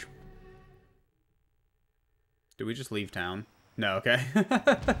bridge. Did we just leave town? No, okay.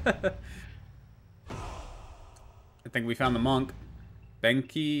 I think we found the monk.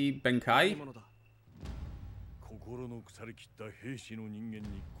 Benkai?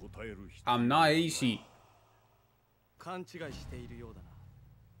 I'm not Eishi.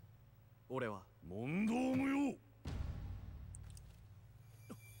 俺は問答無用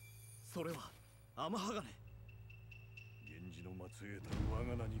それは天鋼源氏の末裔たる我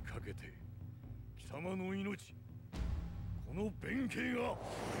が名にかけて貴様の命この弁慶が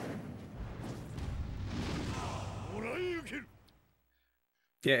もらい受ける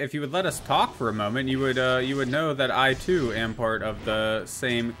Yeah, if you would let us talk for a moment, you would know that I too am part of the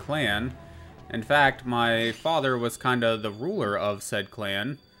same clan. In fact, my father was kind of the ruler of said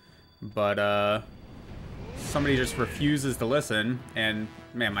clan, but somebody just refuses to listen, and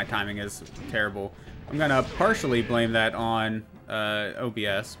man, my timing is terrible. I'm gonna partially blame that on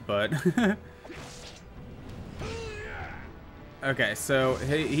OBS, but okay, so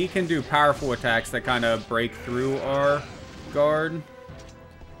he can do powerful attacks that kind of break through our guard.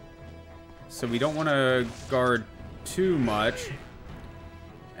 So we don't want to guard too much.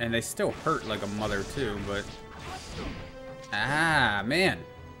 And they still hurt like a mother too, but... Ah, man.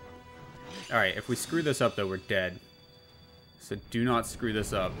 Alright, if we screw this up though, we're dead. So do not screw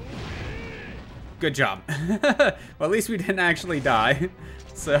this up. Good job. Well, at least we didn't actually die.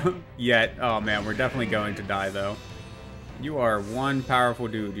 So, yet. Oh man, we're definitely going to die though. You are one powerful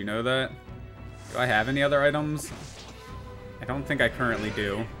dude, you know that? Do I have any other items? I don't think I currently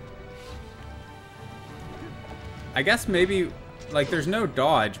do. I guess maybe, like, there's no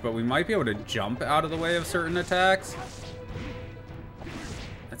dodge, but we might be able to jump out of the way of certain attacks.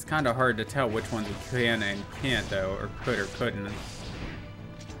 It's kind of hard to tell which ones we can and can't, though, or could or couldn't.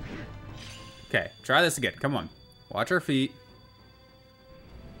 Okay, try this again. Come on. Watch our feet.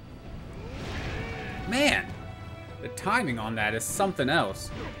 Man! The timing on that is something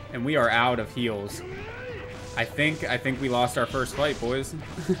else. And we are out of heals. I think we lost our first fight, boys.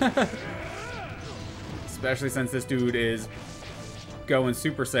 Especially since this dude is going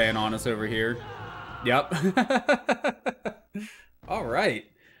Super Saiyan on us over here. Yep. Alright.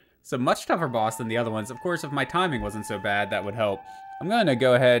 So much tougher boss than the other ones. Of course, if my timing wasn't so bad, that would help. I'm going to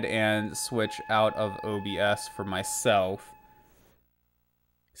go ahead and switch out of OBS for myself.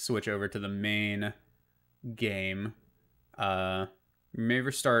 Switch over to the main game. May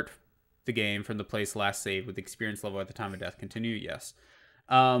restart the game from the place last saved with the experience level at the time of death. Continue? Yes.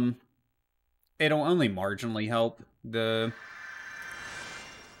 It'll only marginally help the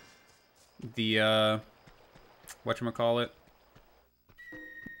whatchamacallit?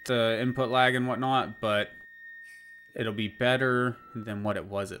 The input lag and whatnot, but it'll be better than what it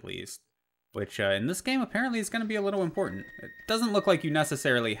was at least. Which, in this game, apparently is going to be a little important. It doesn't look like you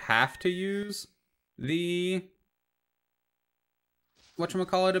necessarily have to use the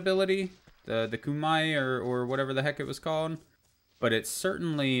whatchamacallit ability, the Kumai or whatever the heck it was called, but it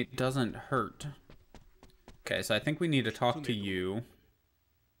certainly doesn't hurt. Okay, so I think we need to talk to you.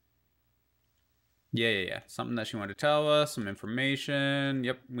 Yeah. Something that she wanted to tell us, some information.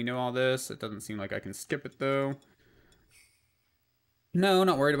 Yep, we know all this. It doesn't seem like I can skip it, though. No,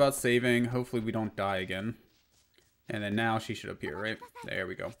 not worried about saving. Hopefully we don't die again. And then now she should appear, right? There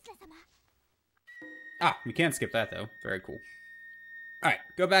we go. Ah, we can't skip that, though. Very cool. Alright,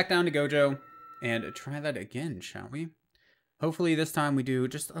 go back down to Gojo and try that again, shall we? Hopefully this time we do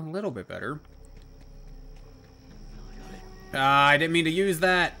just a little bit better. Ah, I didn't mean to use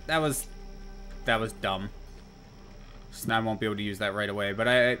that. That was dumb. So I won't be able to use that right away.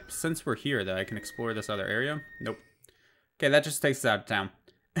 But since we're here, though, I can explore this other area. Nope. Okay, that just takes us out of town.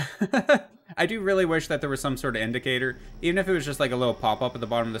 I do really wish that there was some sort of indicator. Even if it was just like a little pop-up at the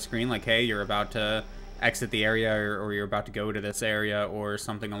bottom of the screen, like, hey, you're about to exit the area, or you're about to go to this area, or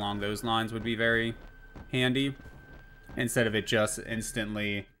something along those lines would be very handy. Instead of it just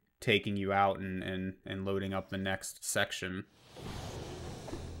instantly taking you out and loading up the next section.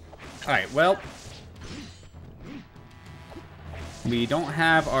 Alright, well, we don't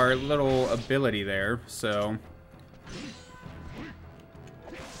have our little ability there, so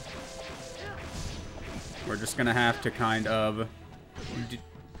we're just gonna have to kind of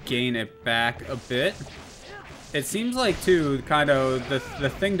gain it back a bit. It seems like, too, kind of the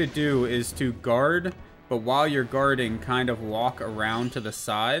thing to do is to guard, but while you're guarding, kind of walk around to the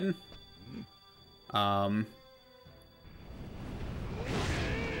side.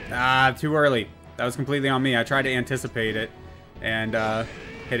 Too early. That was completely on me. I tried to anticipate it and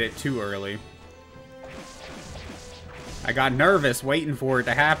hit it too early. I got nervous waiting for it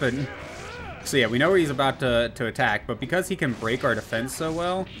to happen. So yeah, we know where he's about to attack, but because he can break our defense so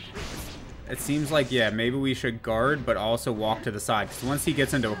well, it seems like, yeah, maybe we should guard, but also walk to the side. Because once he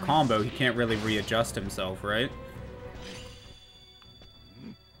gets into a combo, he can't really readjust himself, right?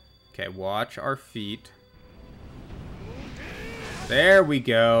 Okay, watch our feet. There we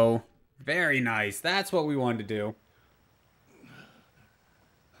go. Very nice. That's what we wanted to do.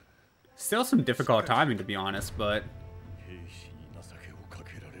 Still some difficult timing, to be honest, but...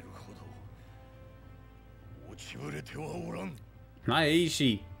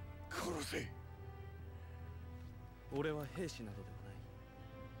 Naishi. 俺は兵士などではない。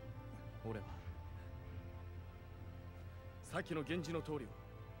俺はさっきの源氏の棟梁、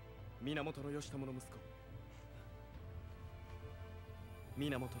源義朝の息子、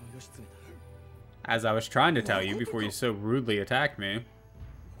源義経だ。As I was trying to tell you before you so rudely attacked me.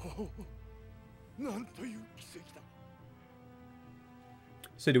 なんという奇跡だ。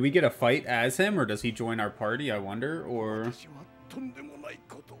 So do we get a fight as him, or does he join our party, I wonder, or... 私はとんでもない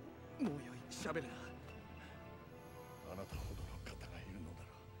ことを。もうよい、喋るな。 あなたほどの方がいるのな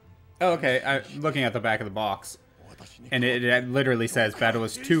ら。 Oh, okay. I'm looking at the back of the box. And it literally says battle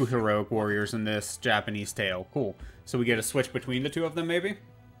is 2 heroic warriors in this Japanese tale. Cool. So we get a switch between the 2 of them, maybe?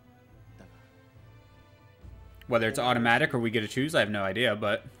 Whether it's automatic or we get to choose, I have no idea,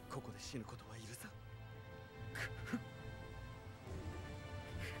 but... ここで死ぬことは許さん。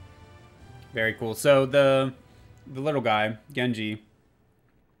 Very cool. So the little guy, Genji,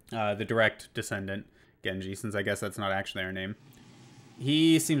 the direct descendant, Genji, since I guess that's not actually our name.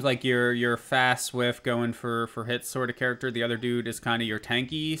 He seems like your fast, swift, going for hits sort of character. The other dude is kind of your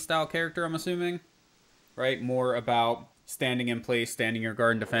tanky style character, I'm assuming. Right? More about standing in place, standing your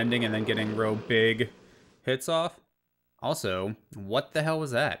guard and defending, and then getting real big hits off. Also, what the hell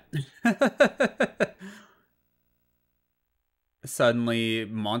was that? Suddenly,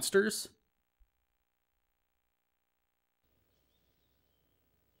 monsters?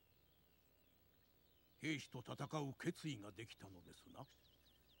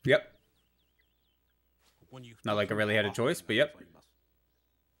 Yep. Not like I really had a choice, but yep.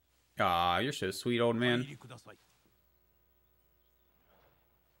 Aw, you're so sweet, old お man. 入りください。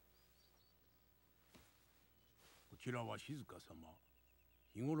こちらは静香様。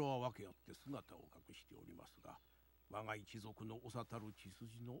日頃は訳あって姿を隠しておりますが、我が一族のおさたる血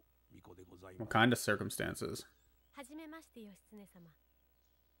筋の巫女でございま What す。 kind of circumstances? はじめまして義経様。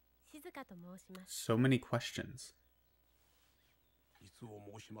静香と申します。 So many questions. 実を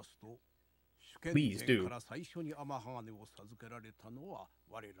申しますと、主権 Please 前 do. から最初に天鋼を授けられたのは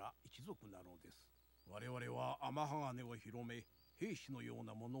我ら一族なのです。我々は天鋼を広め、兵士のよう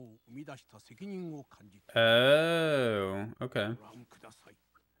なものを生み出した責任を感じています。 Oh, okay. ご覧ください。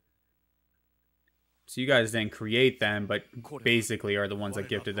 So you guys didn't create them, but basically are the ones that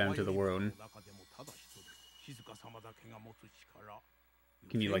gifted them to the world.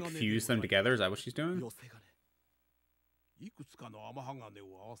 Can you like fuse them together? Is that what she's doing? 寄せ金。いくつかの天鋼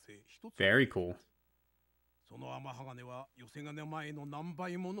を合わせ一つ。 Very cool. その天鋼は寄せ金前の何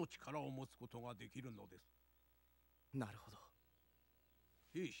倍もの力を持つことができるのです。なるほど。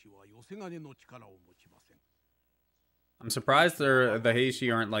兵士は寄せ金の力を持ちません。 I'm surprised the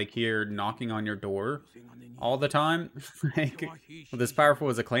Heishi aren't like here knocking on your door all the time. Like, with as powerful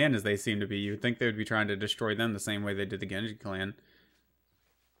as a clan as they seem to be, you'd think they would be trying to destroy them the same way they did the Genji clan.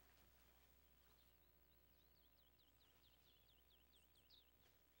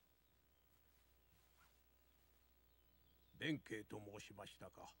 弁慶と申しました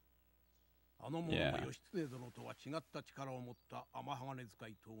か。あの者も義経殿とは違った力を持った天鋼使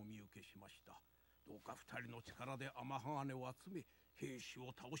いとお見受けしました。どうか二人の力で天鋼を集め、兵士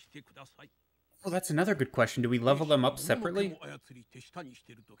を倒してください。 Oh, that's another good question. Do we level them up separately? 操り手下にし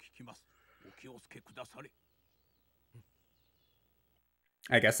ていると聞きます。お気をつけくだされ。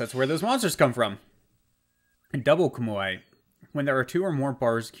 I guess that's where those monsters come from. Double Kamui. When there are 2 or more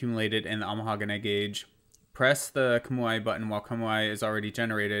bars accumulated in the Amahagane gauge, press the Kamui button while Kamui is already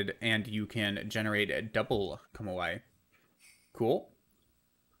generated, and you can generate a double Kamui. Cool.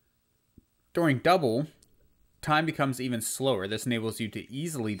 During double, time becomes even slower. This enables you to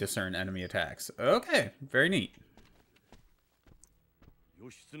easily discern enemy attacks. Okay, very neat.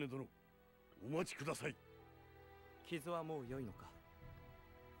 義経殿、お待ちください。傷はもう良いのか。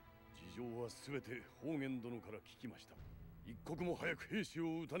事情はすべて方言殿から聞きました。一刻も早く兵士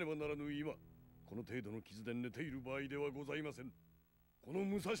を撃たねばならぬ今、この程度の傷で寝ている場合ではございません。この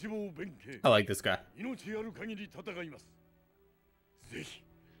武蔵坊弁慶、 I like this guy. 命ある限り戦います。ぜひ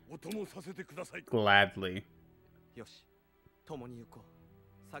お供させてください。 Gladly. よし、共に行こう。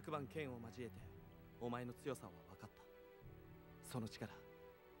昨晩剣を交えて、お前の強さは分かった。その力、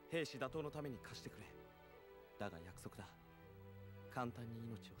兵士打倒のために貸してくれ。だが約束だ。簡単に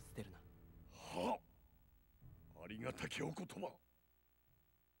命を捨てるな。はあ、ありがたきお言葉。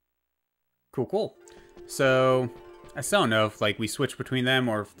 Cool, cool. So, I still don't know if like we switch between them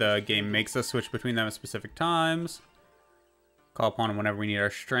or if the game makes us switch between them at specific times. Call upon them whenever we need our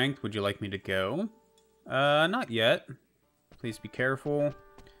strength. Would you like me to go? Not yet. Please be careful.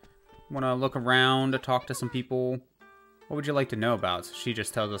 Want to look around, talk to some people. What would you like to know about? So she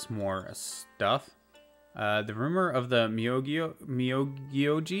just tells us more stuff. The rumor of the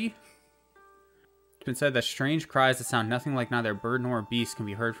Myogyoji. It's been said that strange cries that sound nothing like neither bird nor beast can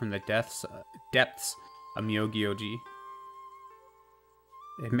be heard from the depths of Myogyoji.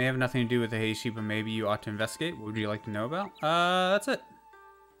 It may have nothing to do with the Heishi, but maybe you ought to investigate. What would you like to know about? That's it.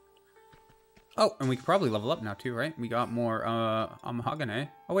 Oh, and we could probably level up now too, right? We got more, Amahagane.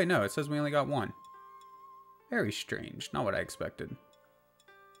 Oh wait, no, it says we only got 1. Very strange. Not what I expected.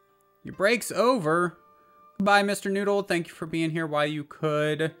 Your break's over. Goodbye, Mr. Noodle. Thank you for being here while you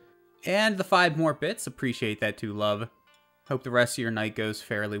could. And the 5 more bits. Appreciate that too, love. Hope the rest of your night goes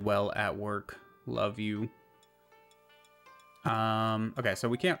fairly well at work. Love you. Okay, so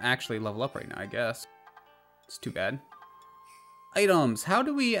we can't actually level up right now, I guess. It's too bad. Items. How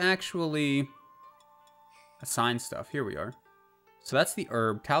do we actually assign stuff? Here we are. So that's the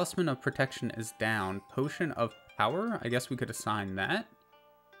herb. Talisman of Protection is down. Potion of Power. I guess we could assign that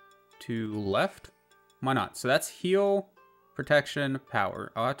to left. Why not? So that's heal, protection,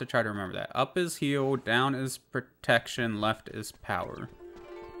 power. I'll have to try to remember that. Up is heal, down is protection, left is power.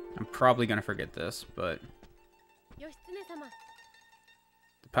 I'm probably going to forget this, but...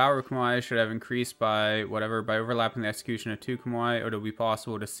 The power of Kamui should have increased by whatever, by overlapping the execution of 2 Kamui. It'll be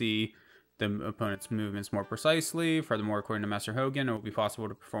possible to see the opponent's movements more precisely. Furthermore, according to Master Hogan, it will be possible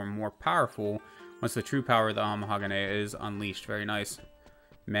to perform more powerful once the true power of the Amahagane is unleashed. Very nice.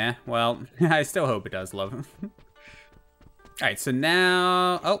 Meh. Well, I still hope it does, love. Alright, so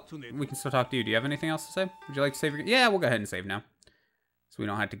now... Oh, we can still talk to you. Do you have anything else to say? Would you like to save your... Yeah, we'll go ahead and save now. So we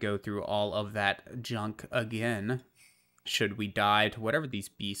don't have to go through all of that junk again. should we die to whatever these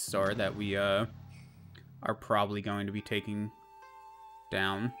beasts are that we are probably going to be taking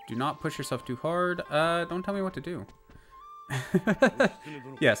down. Do not push yourself too hard. Don't tell me what to do.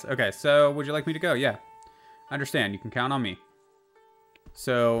 Yes, okay, so would you like me to go? Yeah. Understand, you can count on me.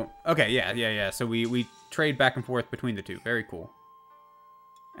 So, okay, yeah. So we trade back and forth between the two. Very cool.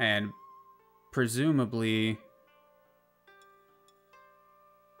 And presumably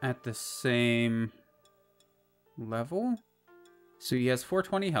at the same level. So he has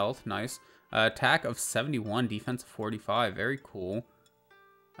 420 health, nice. Attack of 71, defense of 45, very cool.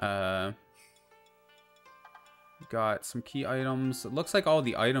 Got some key items. It looks like all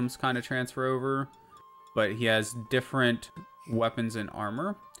the items kind of transfer over, but he has different weapons and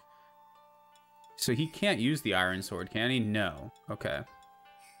armor. So he can't use the iron sword, can he? No. Okay.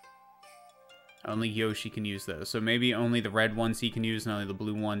 Only Yoshi can use those. So maybe only the red ones he can use and only the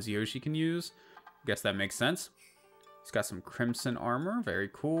blue ones Yoshi can use. Guess that makes sense. He's got some crimson armor. Very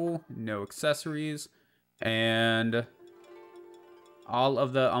cool. No accessories. And all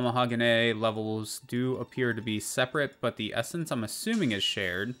of the Amahagane levels do appear to be separate, but the essence I'm assuming is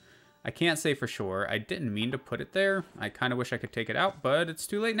shared. I can't say for sure. I didn't mean to put it there. I kind of wish I could take it out, but it's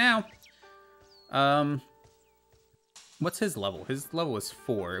too late now. What's his level? His level is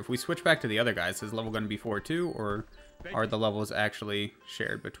 4. If we switch back to the other guys, is his level going to be 4 too, or are the levels actually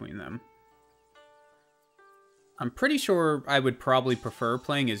shared between them? I'm pretty sure I would probably prefer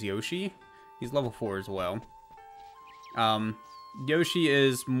playing as Yoshi. He's level 4 as well. Yoshi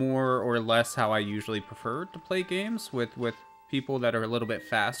is more or less how I usually prefer to play games, with people that are a little bit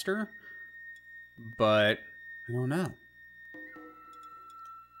faster. But I don't know.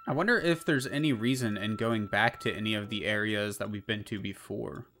 I wonder if there's any reason in going back to any of the areas that we've been to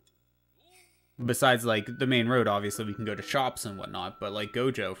before. Besides, like, the main road, obviously, we can go to shops and whatnot, but, like,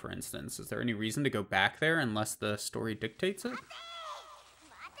 Gojo, for instance, is there any reason to go back there unless the story dictates it?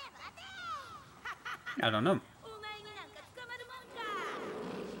 I don't know.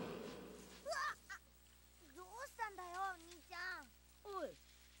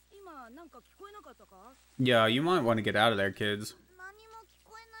 Yeah, you might want to get out of there, kids.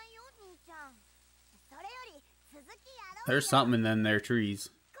 There's something in their trees.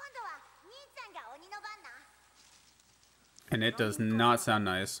 And it does not sound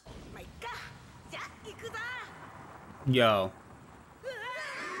nice. Yo.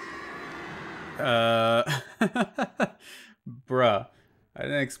 Bruh. I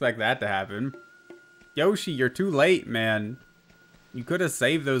didn't expect that to happen. Yoshi, you're too late, man. You could have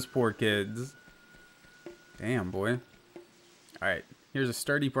saved those poor kids. Damn, boy. Alright. Here's a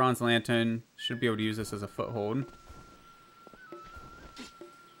sturdy bronze lantern. Should be able to use this as a foothold.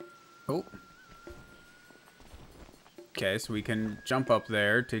 Oh. Okay, so we can jump up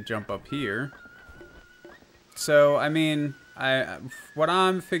there to jump up here. So, I mean, what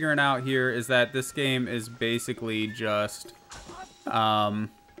I'm figuring out here is that this game is basically just, oh,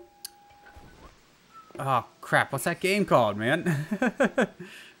 crap, what's that game called, man?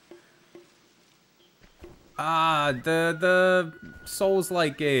 The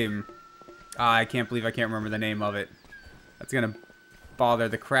Souls-like game. I can't believe I can't remember the name of it. That's gonna bother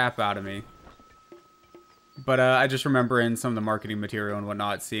the crap out of me. But I just remember in some of the marketing material and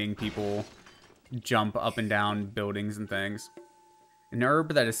whatnot, seeing people jump up and down buildings and things. An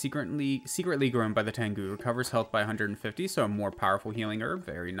herb that is secretly grown by the Tengu recovers health by 150, so a more powerful healing herb.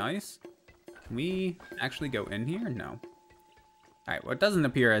 Very nice. Can we actually go in here? No. Alright, well, it doesn't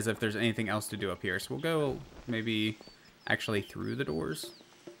appear as if there's anything else to do up here, so we'll go maybe actually through the doors.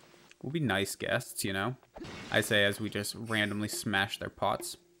 We'll be nice guests, you know? I say as we just randomly smash their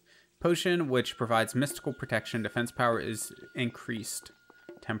pots. Potion, which provides mystical protection. Defense power is increased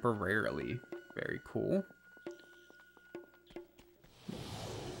temporarily. Very cool.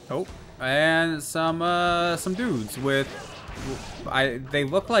 Oh, and some dudes with, they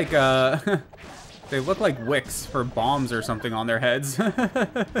look like they look like wicks for bombs or something on their heads.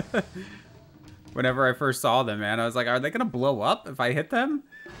 Whenever I first saw them, man, I was like, are they gonna blow up if I hit them?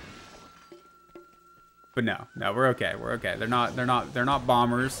 But no, we're okay. We're okay. They're not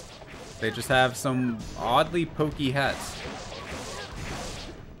bombers. They just have some oddly pokey heads.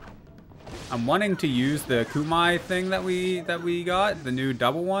 I'm wanting to use the Kumai thing that we got, the new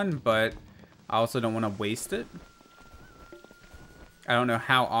double one, but I also don't want to waste it. I don't know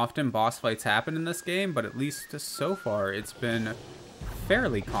how often boss fights happen in this game, but at least so far it's been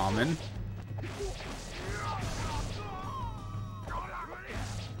fairly common.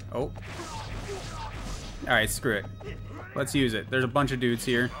 Oh. Alright, screw it. Let's use it. There's a bunch of dudes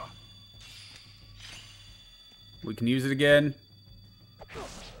here. We can use it again.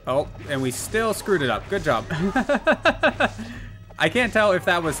 Oh, and we still screwed it up. Good job. I can't tell if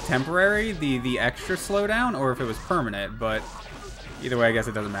that was temporary, the extra slowdown, or if it was permanent, but either way, I guess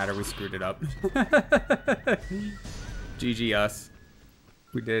it doesn't matter. We screwed it up. GG us.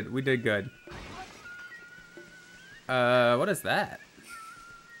 We did good. What is that?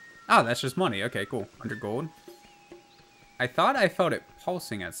 Oh, that's just money. Okay, cool. 100 gold. I thought I felt it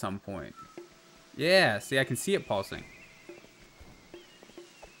pulsing at some point. Yeah, see, I can see it pulsing.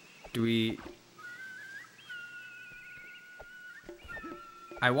 Do we...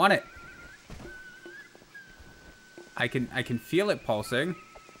 I want it. I can feel it pulsing.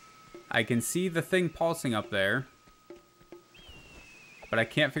 I can see the thing pulsing up there. But I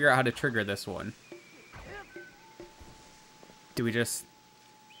can't figure out how to trigger this one. Do we just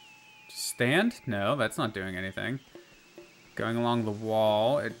stand? No, that's not doing anything. Going along the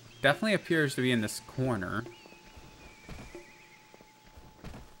wall. It definitely appears to be in this corner.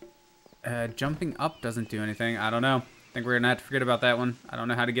 Jumping up doesn't do anything. I don't know. I think we're gonna have to forget about that one. I don't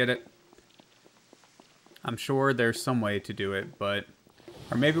know how to get it. I'm sure there's some way to do it, but...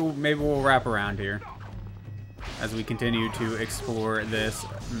 Or maybe we'll wrap around here as we continue to explore this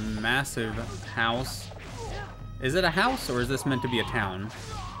massive house. Is it a house, or is this meant to be a town?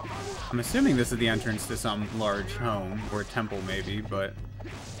 I'm assuming this is the entrance to some large home, or temple maybe, but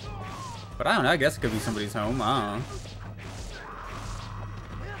I don't know, I guess it could be somebody's home, I don't know.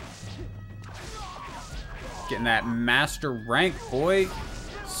 Getting that master rank, boy.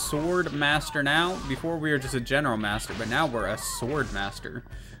 Sword master now. Before we were just a general master, but now we're a sword master.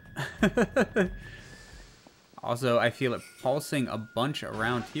 Also, I feel it pulsing a bunch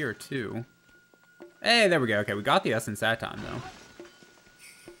around here, too. Hey, there we go. Okay, we got the essence that time, though.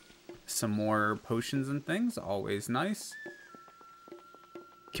 Some more potions and things. Always nice.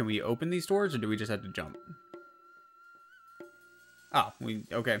 Can we open these doors, or do we just have to jump? Oh,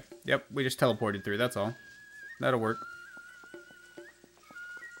 okay. Yep, we just teleported through, that's all. That'll work.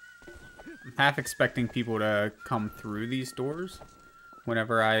 I'm half expecting people to come through these doors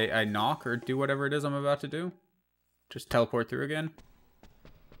whenever I knock or do whatever it is I'm about to do. Just teleport through again.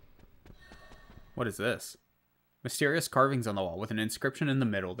 What is this? Mysterious carvings on the wall with an inscription in the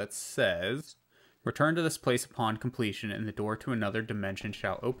middle that says, "Return to this place upon completion and the door to another dimension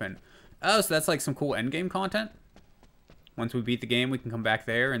shall open." Oh, so that's like some cool endgame content? Once we beat the game, we can come back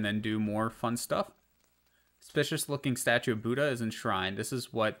there and then do more fun stuff. Suspicious looking statue of Buddha is enshrined. This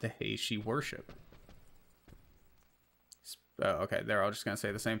is what the Heishi worship. Oh, okay, they're all just gonna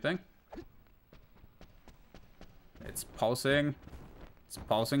say the same thing. It's pulsing. It's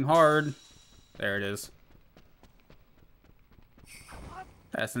pulsing hard. There it is.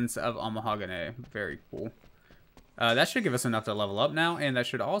 Essence of Amahagane. Very cool. That should give us enough to level up now, and that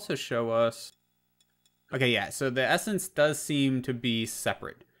should also show us... Okay, yeah, so the essence does seem to be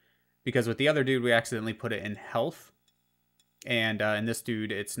separate. Because with the other dude, we accidentally put it in health. And in this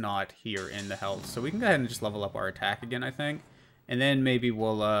dude, it's not here in the health. So we can go ahead and just level up our attack again, I think. And then maybe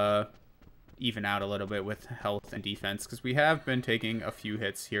we'll even out a little bit with health and defense. Because we have been taking a few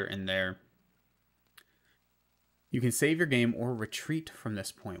hits here and there. You can save your game or retreat from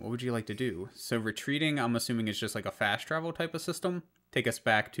this point. What would you like to do? So retreating, I'm assuming, is just like a fast travel type of system. Take us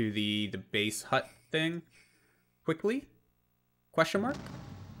back to the base hut thing quickly? Question mark?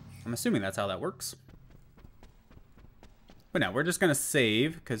 I'm assuming that's how that works. But no, we're just going to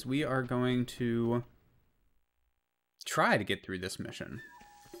save because we are going to try to get through this mission.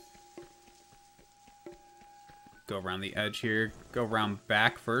 Go around the edge here. Go around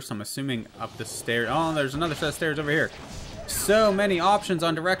back first. I'm assuming up the stairs. Oh, there's another set of stairs over here. So many options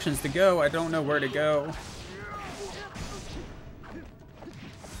on directions to go. I don't know where to go.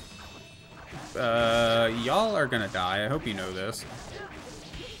 Y'all are gonna die. I hope you know this.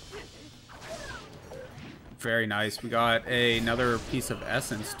 Very nice. We got another piece of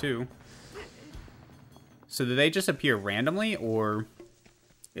essence, too. So do they just appear randomly, or...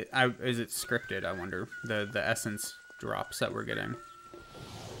 is it scripted, I wonder? The essence drops that we're getting.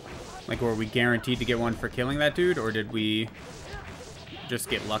 Like, were we guaranteed to get one for killing that dude, or did we just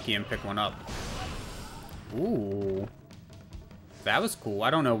get lucky and pick one up? Ooh. That was cool. I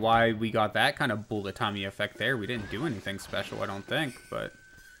don't know why we got that kind of bullet timey effect there. We didn't do anything special, I don't think, but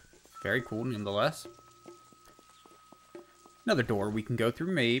very cool nonetheless. Another door we can go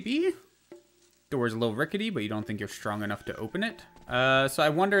through, maybe? Door's a little rickety, but you don't think you're strong enough to open it. So I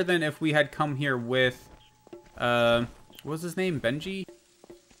wonder then if we had come here with, what was his name? Benji?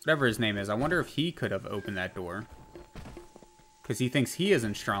 Whatever his name is. I wonder if he could have opened that door. Because he thinks he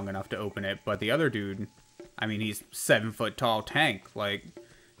isn't strong enough to open it, but the other dude, I mean, he's 7-foot tall tank. Like,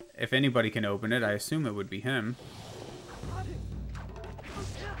 if anybody can open it, I assume it would be him.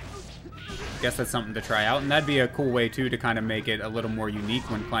 guess that's something to try out. And that'd be a cool way, too, to kind of make it a little more unique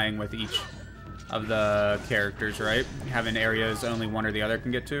when playing with each of the characters, right? Having areas only one or the other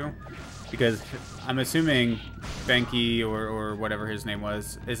can get to. Because I'm assuming Benki, or whatever his name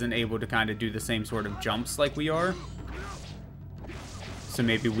was, isn't able to kind of do the same sort of jumps like we are. So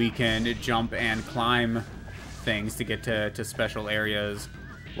maybe we can jump and climb things to get to special areas,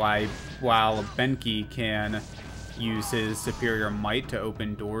 while Benki can use his superior might to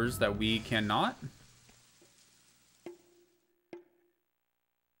open doors that we cannot.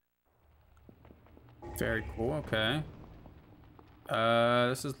 Very cool, okay.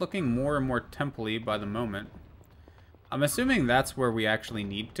 This is looking more and more temple-y by the moment. I'm assuming that's where we actually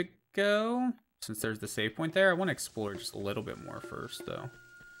need to go, since there's the save point there. I want to explore just a little bit more first, though.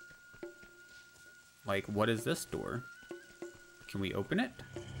 Like, what is this door? Can we open it?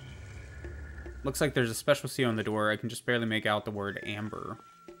 Looks like there's a special seal on the door. I can just barely make out the word amber.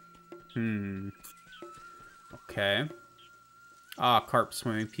 Okay. Ah, carp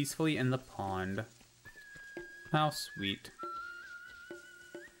swimming peacefully in the pond. How sweet.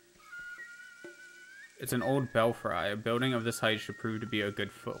 It's an old belfry. A building of this height should prove to be a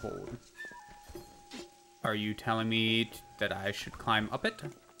good foothold. Are you telling me that I should climb up it?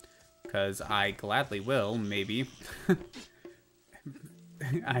 Because I gladly will, maybe.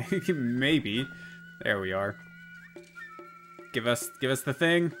 Maybe. There we are. Give us the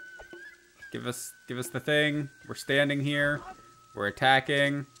thing. Give us the thing. We're standing here. We're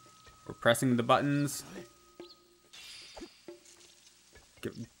attacking. We're pressing the buttons.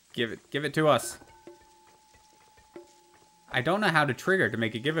 Give it to us. I don't know how to trigger to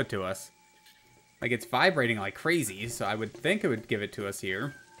make it give it to us. Like, it's vibrating like crazy, so I would think it would give it to us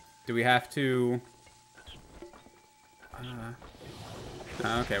here. Do we have to...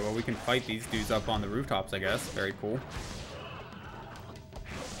 okay, well, we can fight these dudes up on the rooftops, I guess. Very cool.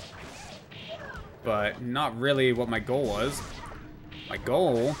 But not really what my goal was. My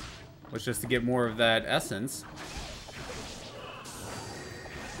goal was just to get more of that essence.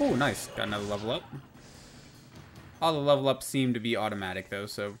 Oh, nice. Got another level up. All the level ups seem to be automatic, though,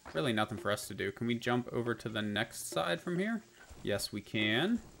 so really nothing for us to do. Can we jump over to the next side from here? Yes, we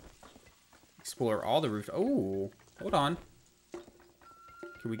can. Explore all the roofs. Oh, hold on.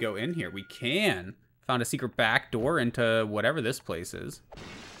 Can we go in here? We can. Found a secret back door into whatever this place is.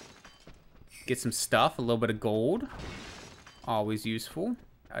 Get some stuff, a little bit of gold. Always useful.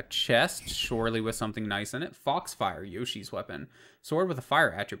 A chest, surely with something nice in it. Foxfire, Yoshi's weapon. Sword with a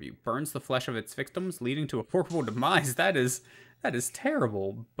fire attribute. Burns the flesh of its victims, leading to a horrible demise. That is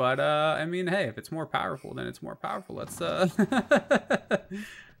terrible. But, I mean, hey, if it's more powerful, then it's more powerful. Let's,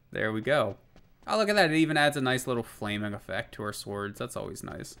 there we go. Oh, look at that. It even adds a nice little flaming effect to our swords. That's always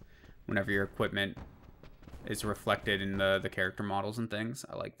nice. Whenever your equipment is reflected in the character models and things.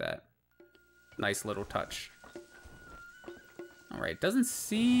 I like that. Nice little touch. Alright, doesn't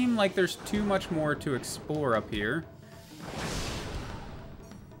seem like there's too much more to explore up here.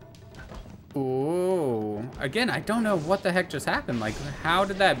 Ooh. Again, I don't know what the heck just happened. Like, how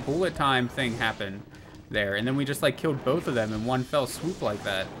did that bullet time thing happen there? And then we just, like, killed both of them in one fell swoop like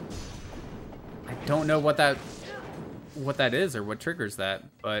that. I don't know what that is or what triggers that,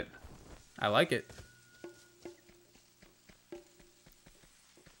 but I like it.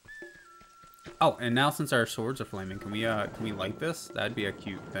 Oh, and now since our swords are flaming, can we light this? That'd be a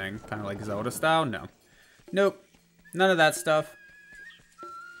cute thing. Kind of like Zelda style? No. Nope. None of that stuff.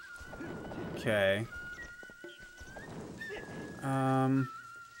 Okay.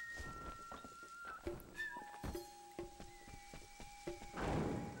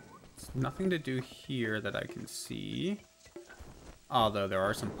 There's nothing to do here that I can see. Although there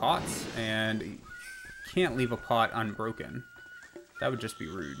are some pots, and you can't leave a pot unbroken. That would just be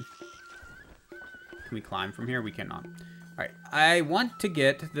rude. Can we climb from here? We cannot. Alright, I want to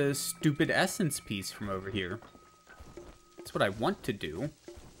get the stupid essence piece from over here. That's what I want to do.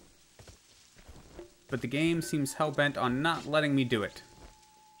 But the game seems hell-bent on not letting me do it.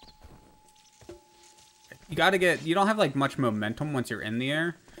 You don't have like much momentum once you're in the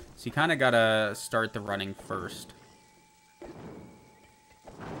air, so you kind of gotta start the running first.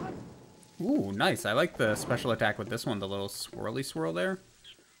 Ooh, nice. I like the special attack with this one, the little swirly swirl there.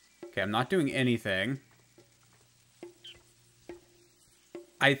 Okay, I'm not doing anything.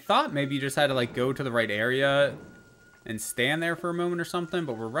 I thought maybe you just had to, like, go to the right area and stand there for a moment or something,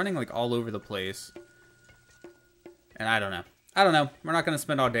 but we're running, like, all over the place. And I don't know. I don't know. We're not going to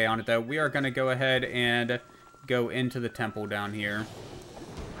spend all day on it, though. We are going to go ahead and go into the temple down here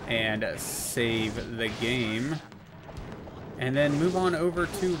and save the game. And then move on over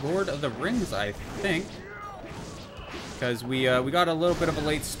to Lord of the Rings, I think. Because we got a little bit of a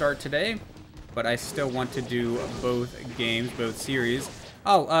late start today. but I still want to do both games, both series.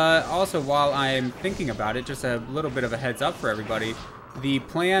 Oh, also, while I'm thinking about it, just a little bit of a heads up for everybody. The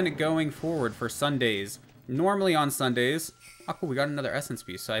plan going forward for Sundays, normally on Sundays... Oh, cool, we got another essence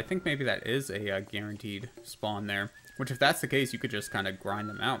piece, so I think maybe that is a guaranteed spawn there. Which, if that's the case, you could just kind of grind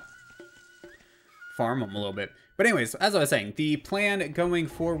them out. Farm them a little bit. But anyways, as I was saying, the plan going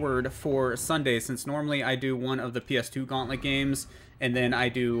forward for Sundays, since normally I do one of the PS2 Gauntlet games, and then I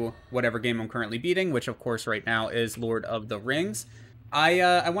do whatever game I'm currently beating, which of course right now is Lord of the Rings.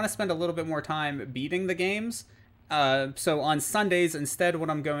 I want to spend a little bit more time beating the games. So on Sundays, instead, what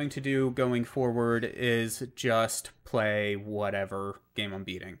I'm going to do going forward is just play whatever game I'm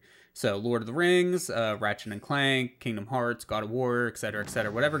beating. So Lord of the Rings, Ratchet and Clank, Kingdom Hearts, God of War, etc.,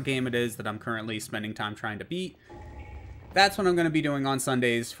 etc. Whatever game it is that I'm currently spending time trying to beat, that's what I'm going to be doing on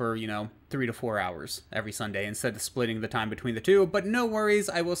Sundays for, 3 to 4 hours every Sunday instead of splitting the time between the two. But no worries,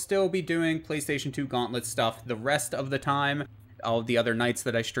 I will still be doing PlayStation 2 Gauntlet stuff the rest of the time. All the other nights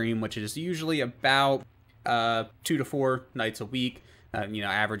that I stream, which is usually about 2 to 4 nights a week,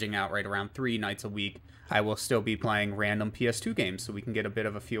 averaging out right around 3 nights a week. I will still be playing random PS2 games so we can get a bit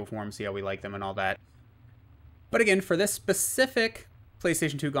of a feel for them, see how we like them and all that. But again, for this specific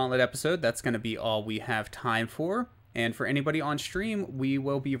PlayStation 2 Gauntlet episode, that's going to be all we have time for. And for anybody on stream, we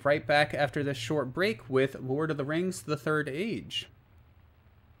will be right back after this short break with Lord of the Rings: The Third Age.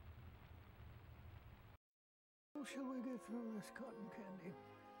 Shall we get through this cotton candy?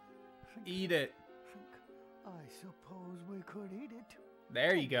 Eat it. I suppose we could eat it.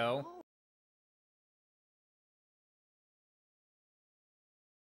 There you go.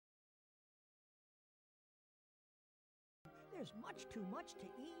 There's much too much to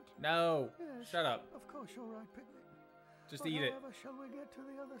eat. No. Yes, Shut up. Of course you're right, Piglet. Just But eat it. however shall we get to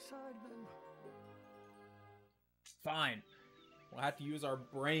the other side then? Fine. We'll have to use our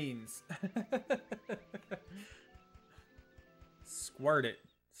brains. Squirt it.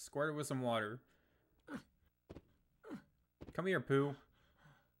 Squirt it with some water. Come here, Pooh.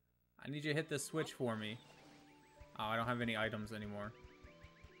 I need you to hit this switch for me. Oh, I don't have any items anymore.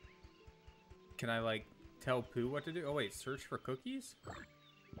 Can I, tell Pooh what to do? Oh, wait. Search for cookies?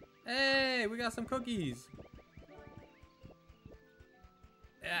 Hey, we got some cookies.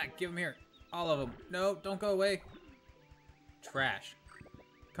 Yeah, give them here. All of them. No, don't go away. Trash.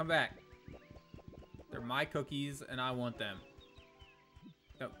 Come back. They're my cookies, and I want them.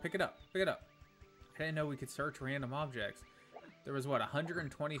 No, pick it up. Pick it up. I didn't know we could search random objects. There was, what,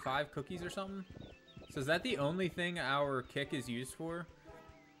 125 cookies or something? So is that the only thing our kick is used for?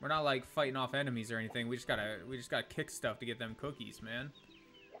 We're not, fighting off enemies or anything. We just gotta kick stuff to get them cookies, man.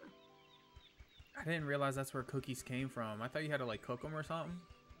 I didn't realize that's where cookies came from. I thought you had to, cook them or something.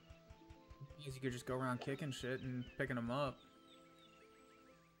 You could just go around kicking shit and picking them up.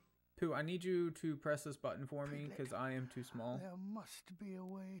 Pooh, I need you to press this button for me, because I am too small. There must be a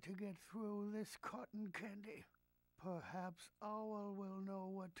way to get through this cotton candy. Perhaps Owl will know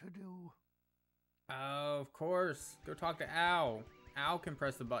what to do. Oh, of course. Go talk to Owl. Owl can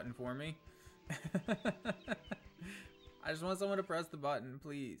press the button for me. I just want someone to press the button,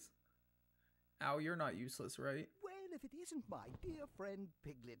 please. Owl, you're not useless, right? Well, if it isn't my dear friend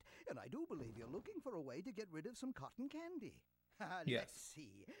Piglet, and I do believe you're looking for a way to get rid of some cotton candy. Yes. Let's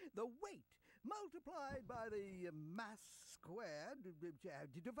see. The weight multiplied by the mass squared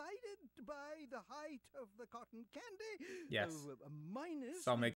divided by the height of the cotton candy. Yes. Minus So I'll make